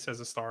Tyrese as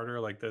a starter.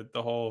 Like the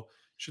whole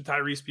should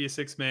Tyrese be a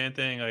 6-man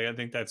thing? Like, I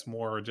think that's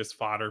more just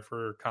fodder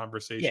for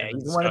conversation. Yeah,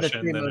 he's one of the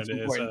three most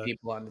important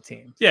people on the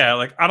team. Yeah,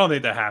 like I don't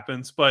think that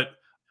happens, but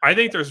I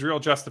think there's real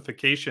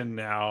justification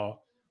now,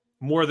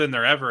 more than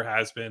there ever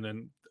has been,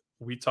 and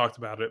we talked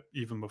about it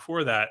even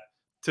before that,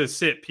 to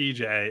sit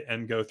PJ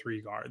and go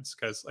 3 guards.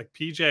 Because like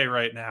PJ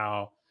right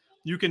now,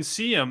 you can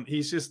see him,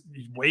 he's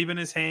waving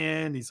his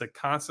hand, he's like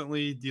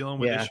constantly dealing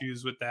with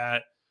issues with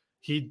that.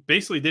 He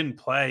basically didn't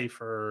play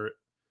for,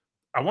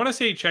 I want to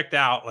say he checked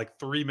out like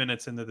 3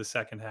 minutes into the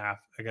second half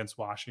against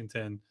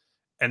Washington.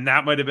 And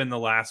that might have been the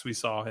last we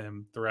saw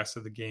him the rest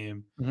of the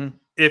game. Mm-hmm.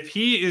 If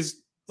he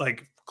is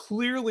like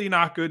clearly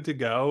not good to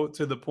go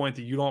to the point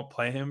that you don't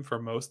play him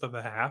for most of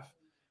the half,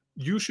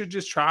 you should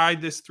just try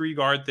this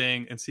 3-guard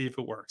thing and see if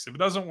it works. If it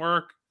doesn't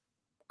work,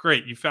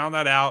 great. You found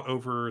that out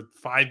over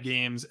 5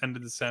 games, end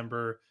of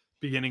December,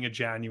 beginning of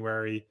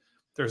January.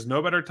 There's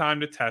no better time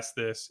to test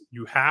this.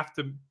 You have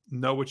to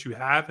know what you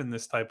have in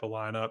this type of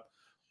lineup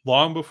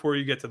long before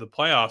you get to the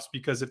playoffs,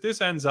 because if this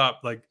ends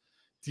up like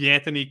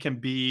DeAnthony can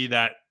be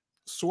that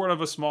sort of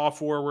a small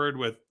forward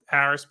with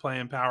Harris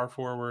playing power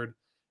forward,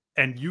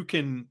 and you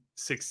can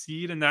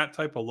succeed in that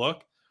type of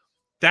look,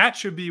 that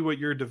should be what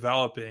you're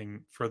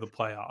developing for the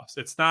playoffs.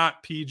 It's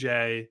not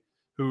PJ,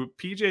 who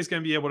PJ is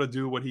going to be able to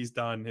do what he's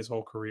done his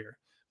whole career.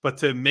 But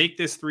to make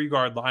this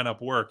 3-guard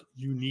lineup work,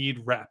 you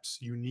need reps.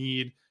 You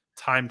need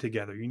time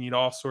together. You need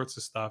all sorts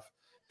of stuff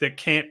that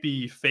can't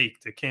be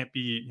faked. It can't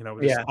be,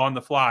 just on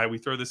the fly. We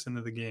throw this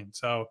into the game.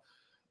 So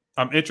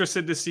I'm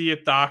interested to see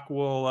if Doc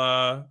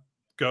will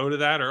go to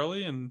that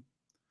early. And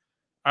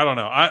I don't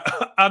know.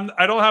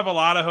 I don't have a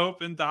lot of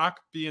hope in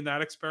Doc being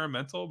that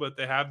experimental, but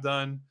they have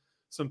done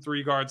some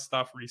 3-guard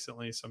stuff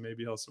recently, so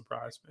maybe he'll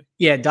surprise me.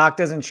 Yeah, Doc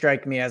doesn't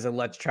strike me as a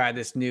let's try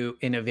this new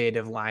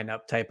innovative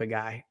lineup type of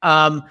guy.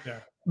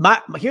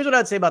 Here's what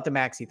I'd say about the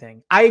Maxey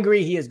thing. I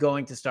agree he is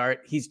going to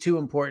start. He's too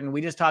important.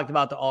 We just talked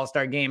about the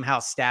All-Star game, how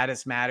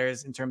status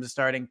matters in terms of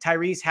starting.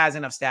 Tyrese has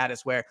enough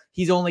status where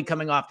he's only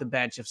coming off the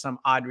bench if some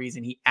odd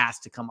reason he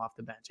asked to come off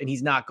the bench, and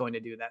he's not going to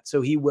do that.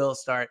 So he will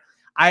start.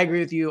 I agree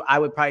with you. I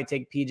would probably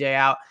take PJ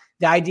out.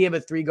 The idea of a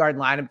 3-guard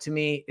lineup to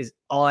me is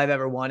all I've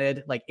ever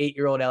wanted. Like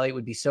 8-year-old Elliot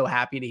would be so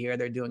happy to hear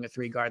they're doing a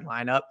 3-guard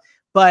lineup.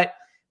 But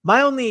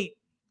my only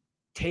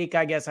take,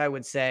 I guess I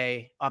would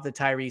say, off the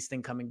Tyrese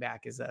thing coming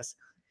back is this.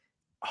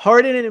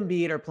 Harden and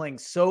Embiid are playing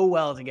so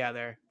well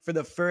together for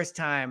the first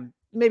time,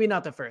 maybe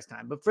not the first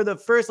time, but for the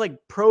first like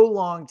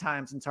prolonged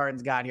time since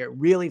Harden's got here, it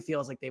really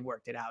feels like they've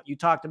worked it out. You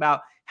talked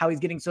about how he's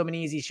getting so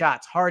many easy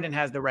shots. Harden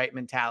has the right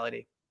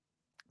mentality.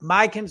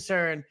 My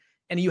concern,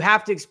 and you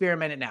have to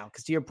experiment it now,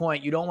 because to your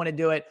point, you don't want to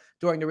do it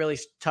during the really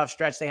tough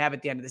stretch they have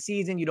at the end of the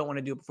season. You don't want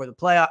to do it before the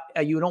playoff.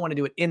 You don't want to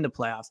do it in the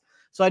playoffs.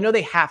 So I know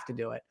they have to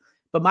do it.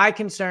 But my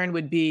concern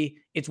would be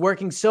it's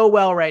working so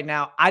well right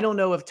now. I don't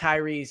know if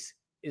Tyrese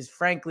is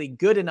frankly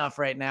good enough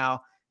right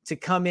now to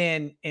come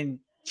in and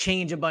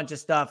change a bunch of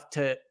stuff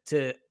to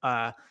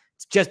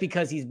just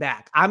because he's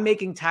back. I'm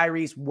making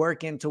Tyrese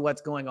work into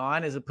what's going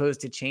on as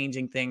opposed to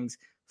changing things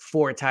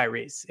for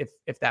Tyrese,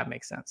 if that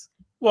makes sense.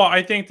 Well,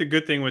 I think the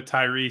good thing with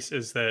Tyrese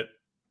is that,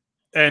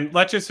 and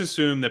let's just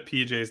assume that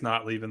PJ is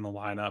not leaving the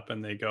lineup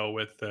and they go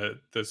with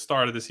the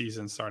start of the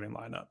season starting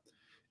lineup.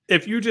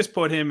 If you just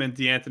put him in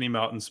DeAnthony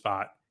Melton's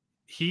spot,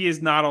 he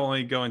is not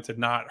only going to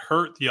not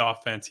hurt the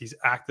offense, he's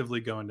actively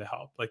going to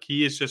help. Like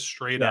he is just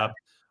straight up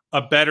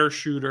a better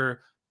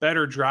shooter,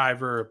 better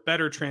driver,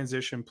 better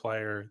transition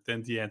player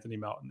than DeAnthony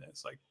Melton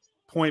is. Like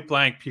point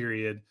blank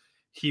period.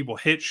 He will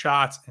hit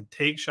shots and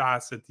take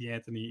shots that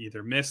DeAnthony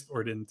either missed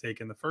or didn't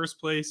take in the first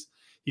place.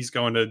 He's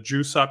going to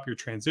juice up your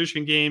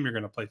transition game. You're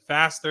going to play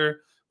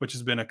faster, which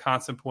has been a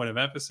constant point of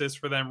emphasis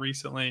for them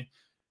recently.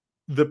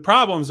 The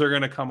problems are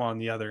going to come on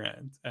the other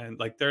end. And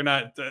like, they're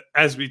not,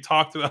 as we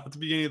talked about at the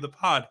beginning of the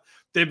pod,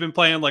 they've been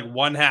playing like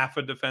one half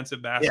of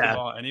defensive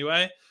basketball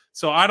anyway.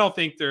 So I don't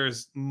think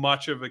there's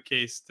much of a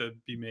case to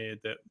be made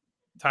that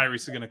Tyrese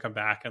is going to come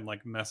back and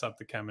like mess up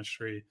the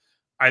chemistry.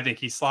 I think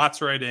he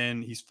slots right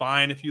in. He's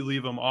fine if you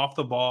leave him off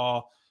the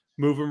ball,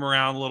 move him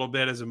around a little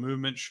bit as a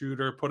movement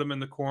shooter, put him in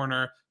the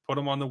corner, put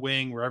him on the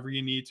wing, wherever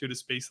you need to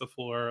space the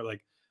floor.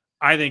 Like,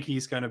 I think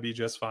he's going to be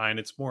just fine.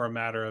 It's more a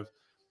matter of,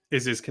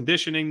 is his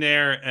conditioning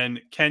there?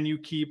 And can you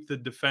keep the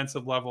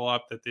defensive level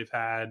up that they've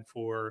had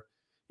for,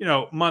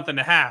 month and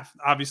a half?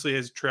 Obviously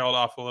has trailed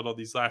off a little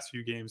these last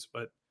few games,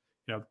 but,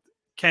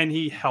 can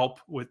he help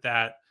with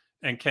that?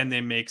 And can they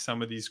make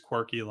some of these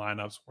quirky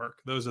lineups work?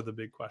 Those are the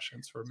big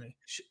questions for me.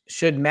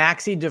 Should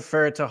Maxey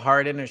defer to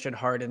Harden or should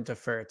Harden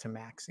defer to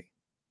Maxey?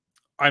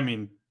 I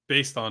mean,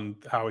 based on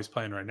how he's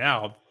playing right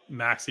now,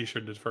 Maxey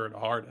should defer to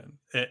Harden.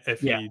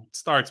 If he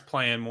starts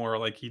playing more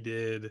like he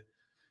did,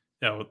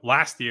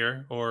 last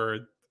year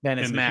or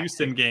in the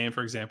Houston game,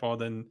 for example,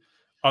 then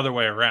other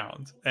way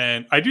around.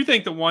 And I do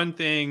think the one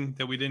thing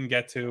that we didn't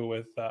get to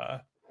with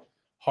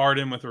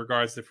Harden with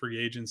regards to free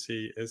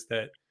agency is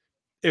that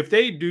if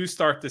they do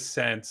start to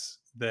sense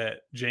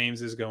that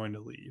James is going to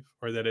leave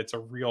or that it's a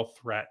real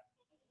threat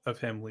of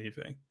him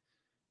leaving,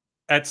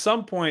 at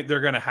some point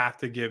they're going to have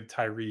to give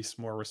Tyrese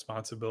more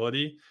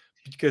responsibility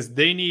because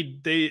they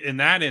in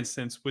that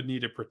instance would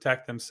need to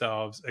protect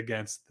themselves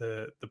against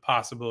the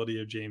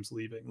possibility of James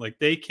leaving. Like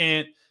they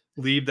can't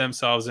leave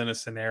themselves in a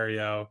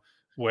scenario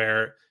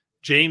where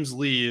James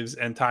leaves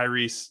and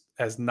Tyrese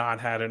has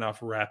not had enough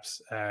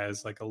reps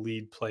as like a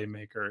lead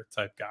playmaker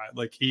type guy.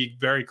 Like he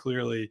very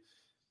clearly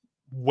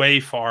way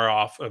far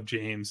off of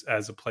James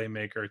as a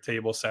playmaker,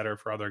 table setter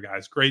for other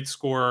guys. Great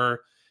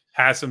scorer,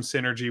 has some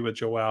synergy with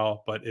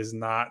Joel, but is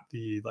not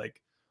the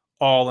like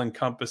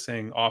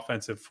all-encompassing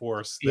offensive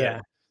force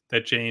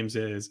that James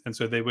is. And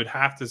so they would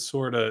have to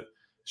sort of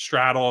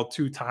straddle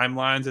two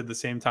timelines at the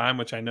same time,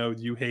 which I know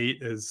you hate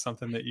is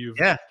something that you've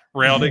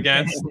railed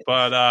against.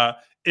 But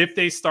if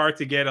they start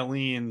to get a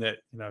lean that,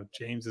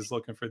 James is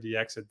looking for the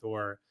exit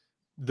door,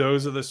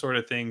 those are the sort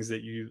of things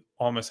that you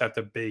almost have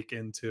to bake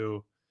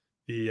into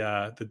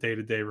the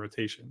day-to-day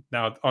rotation.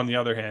 Now, on the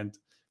other hand,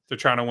 they're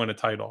trying to win a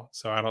title,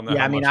 so I don't know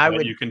how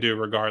much you can do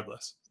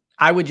regardless.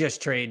 I would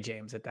just trade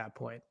James at that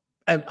point.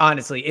 And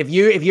honestly, if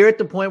you're at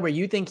the point where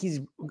you think he's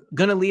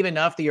going to leave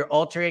enough that you're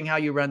altering how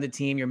you run the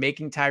team, you're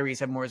making Tyrese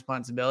have more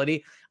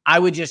responsibility, I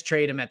would just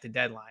trade him at the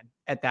deadline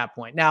at that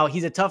point. Now,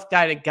 he's a tough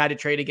guy to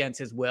trade against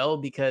his will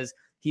because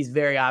he's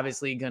very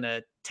obviously going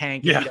to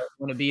tank if he doesn't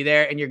want to be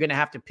there, and you're going to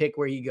have to pick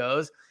where he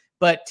goes.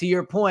 But to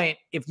your point,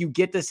 if you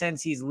get the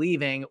sense he's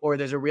leaving or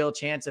there's a real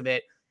chance of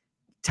it,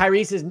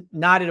 Tyrese is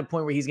not at a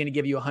point where he's going to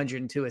give you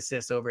 102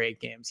 assists over 8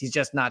 games. He's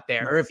just not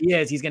there. Or if he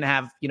is, he's going to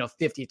have,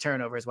 50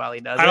 turnovers while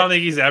he does it. I don't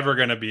think he's ever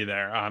going to be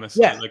there,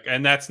 honestly. Yeah.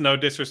 And that's no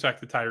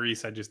disrespect to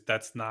Tyrese.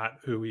 That's not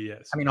who he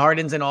is. I mean,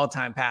 Harden's an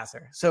all-time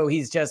passer. So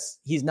he's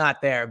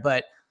not there.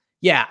 But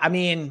yeah, I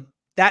mean,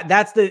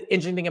 that's the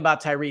interesting thing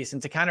about Tyrese.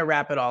 And to kind of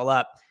wrap it all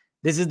up,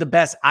 this is the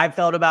best I've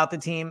felt about the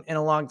team in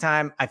a long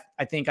time.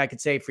 I think I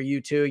could say for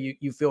you too,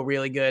 you feel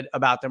really good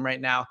about them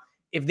right now.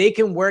 If they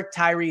can work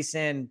Tyrese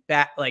in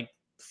back, like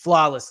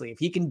flawlessly, if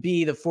he can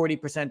be the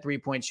 40%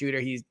 3-point shooter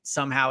he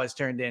somehow has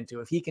turned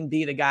into, if he can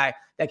be the guy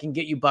that can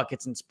get you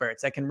buckets and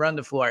spurts, that can run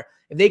the floor,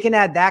 if they can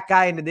add that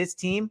guy into this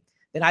team,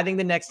 then I think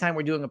the next time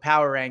we're doing a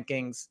power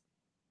rankings,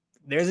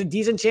 there's a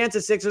decent chance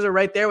the Sixers are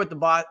right there with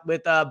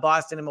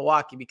Boston and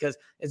Milwaukee, because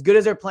as good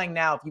as they're playing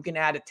now, if you can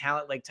add a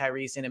talent like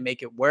Tyrese in and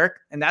make it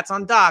work, and that's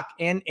on Doc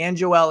and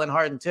Joel and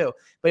Harden too.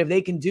 But if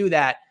they can do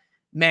that,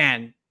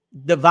 man,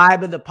 the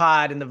vibe of the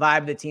pod and the vibe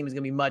of the team is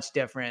going to be much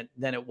different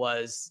than it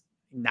was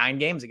 9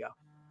 games ago.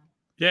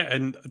 Yeah,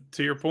 and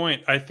to your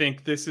point, I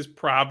think this is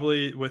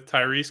probably, with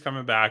Tyrese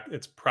coming back,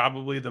 it's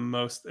probably the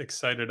most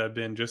excited I've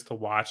been just to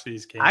watch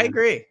these games. I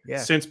agree. Yeah.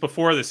 Since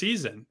before the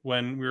season,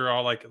 when we were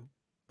all like,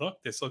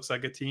 look, this looks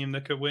like a team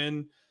that could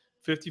win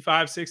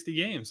 55, 60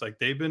 games. Like,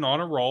 they've been on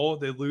a roll.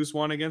 They lose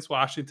one against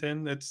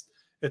Washington.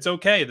 It's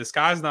okay. The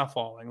sky's not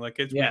falling. Like,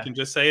 we can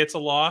just say it's a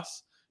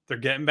loss. They're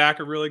getting back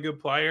a really good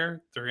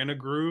player. They're in a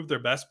groove. Their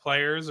best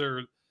players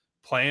are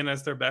playing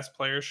as their best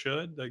players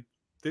should. Like,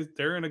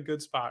 they're in a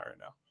good spot right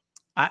now.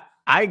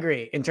 I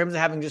agree. In terms of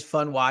having just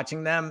fun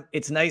watching them,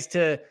 it's nice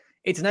to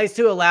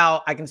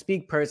allow, I can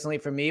speak personally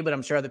for me, but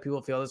I'm sure other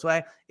people feel this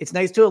way. It's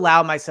nice to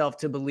allow myself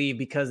to believe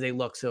because they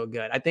look so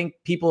good. I think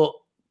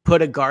people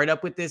put a guard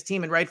up with this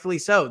team, and rightfully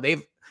so. The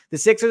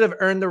Sixers have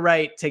earned the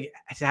right to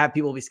have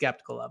people be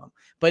skeptical of them,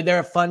 but they're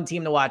a fun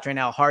team to watch right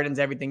now. Harden's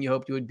everything you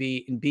hoped he would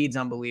be. Embiid's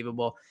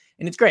unbelievable,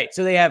 and it's great.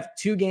 So they have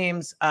 2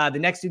 games, the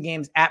next 2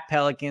 games at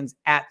Pelicans,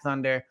 at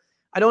Thunder.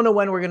 I don't know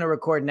when we're going to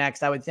record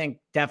next. I would think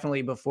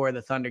definitely before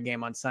the Thunder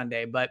game on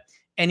Sunday, but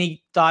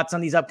any thoughts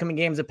on these upcoming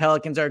games? The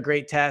Pelicans are a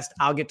great test.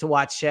 I'll get to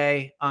watch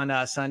Shea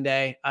on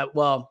Sunday.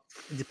 Well,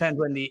 it depends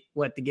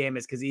what the game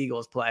is because the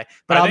Eagles play.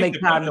 But I'll make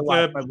time to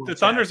watch. The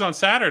Thunder's on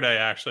Saturday,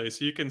 actually,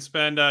 so you can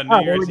spend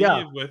New Year's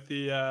Eve with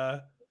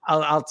the.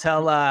 I'll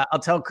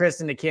tell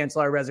Kristen to cancel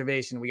our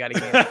reservation. We got a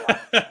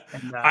game.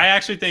 And, I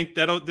actually think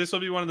this will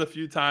be one of the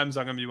few times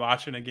I'm going to be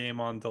watching a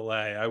game on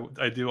delay.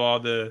 I do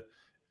all the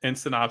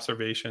instant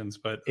observations,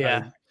 but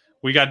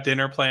we got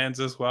dinner plans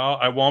as well.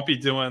 I won't be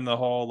doing the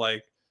whole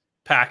like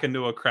pack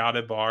into a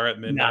crowded bar at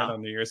midnight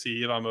on New Year's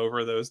Eve. I'm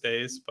over those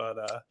days, but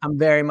I'm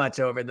very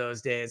much over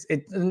those days.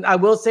 I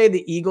will say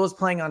the Eagles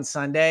playing on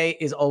Sunday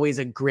is always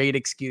a great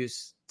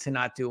excuse to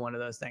not do one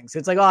of those things.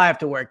 It's like, I have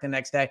to work the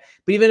next day.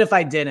 But even if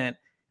I didn't,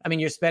 I mean,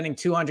 you're spending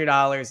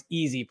 $200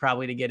 easy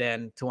probably to get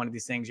in to one of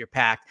these things. You're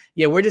packed.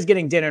 Yeah, we're just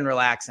getting dinner and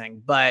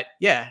relaxing. But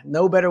yeah,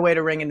 no better way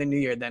to ring in the new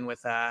year than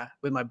with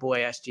my boy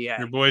SGA.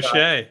 Your boy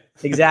Shay.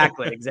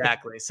 Exactly.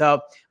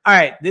 So, all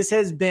right, this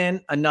has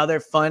been another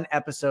fun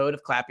episode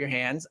of Clap Your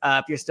Hands.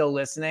 If you're still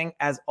listening,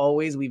 as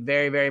always, we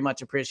very, very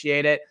much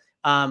appreciate it.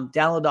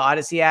 Download the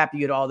Odyssey app. You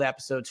get all the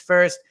episodes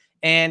first.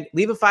 And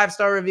leave a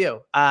 5-star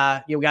review.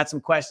 We got some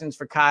questions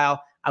for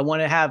Kyle. I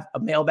want to have a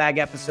mailbag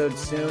episode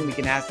soon. We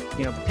can ask,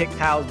 pick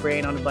Kyle's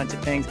brain on a bunch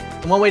of things.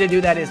 And one way to do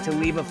that is to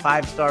leave a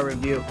 5-star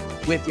review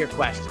with your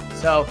question.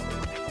 So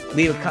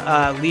leave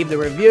the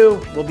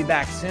review. We'll be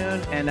back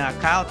soon. And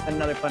Kyle,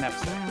 another fun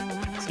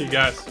episode. See you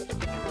guys.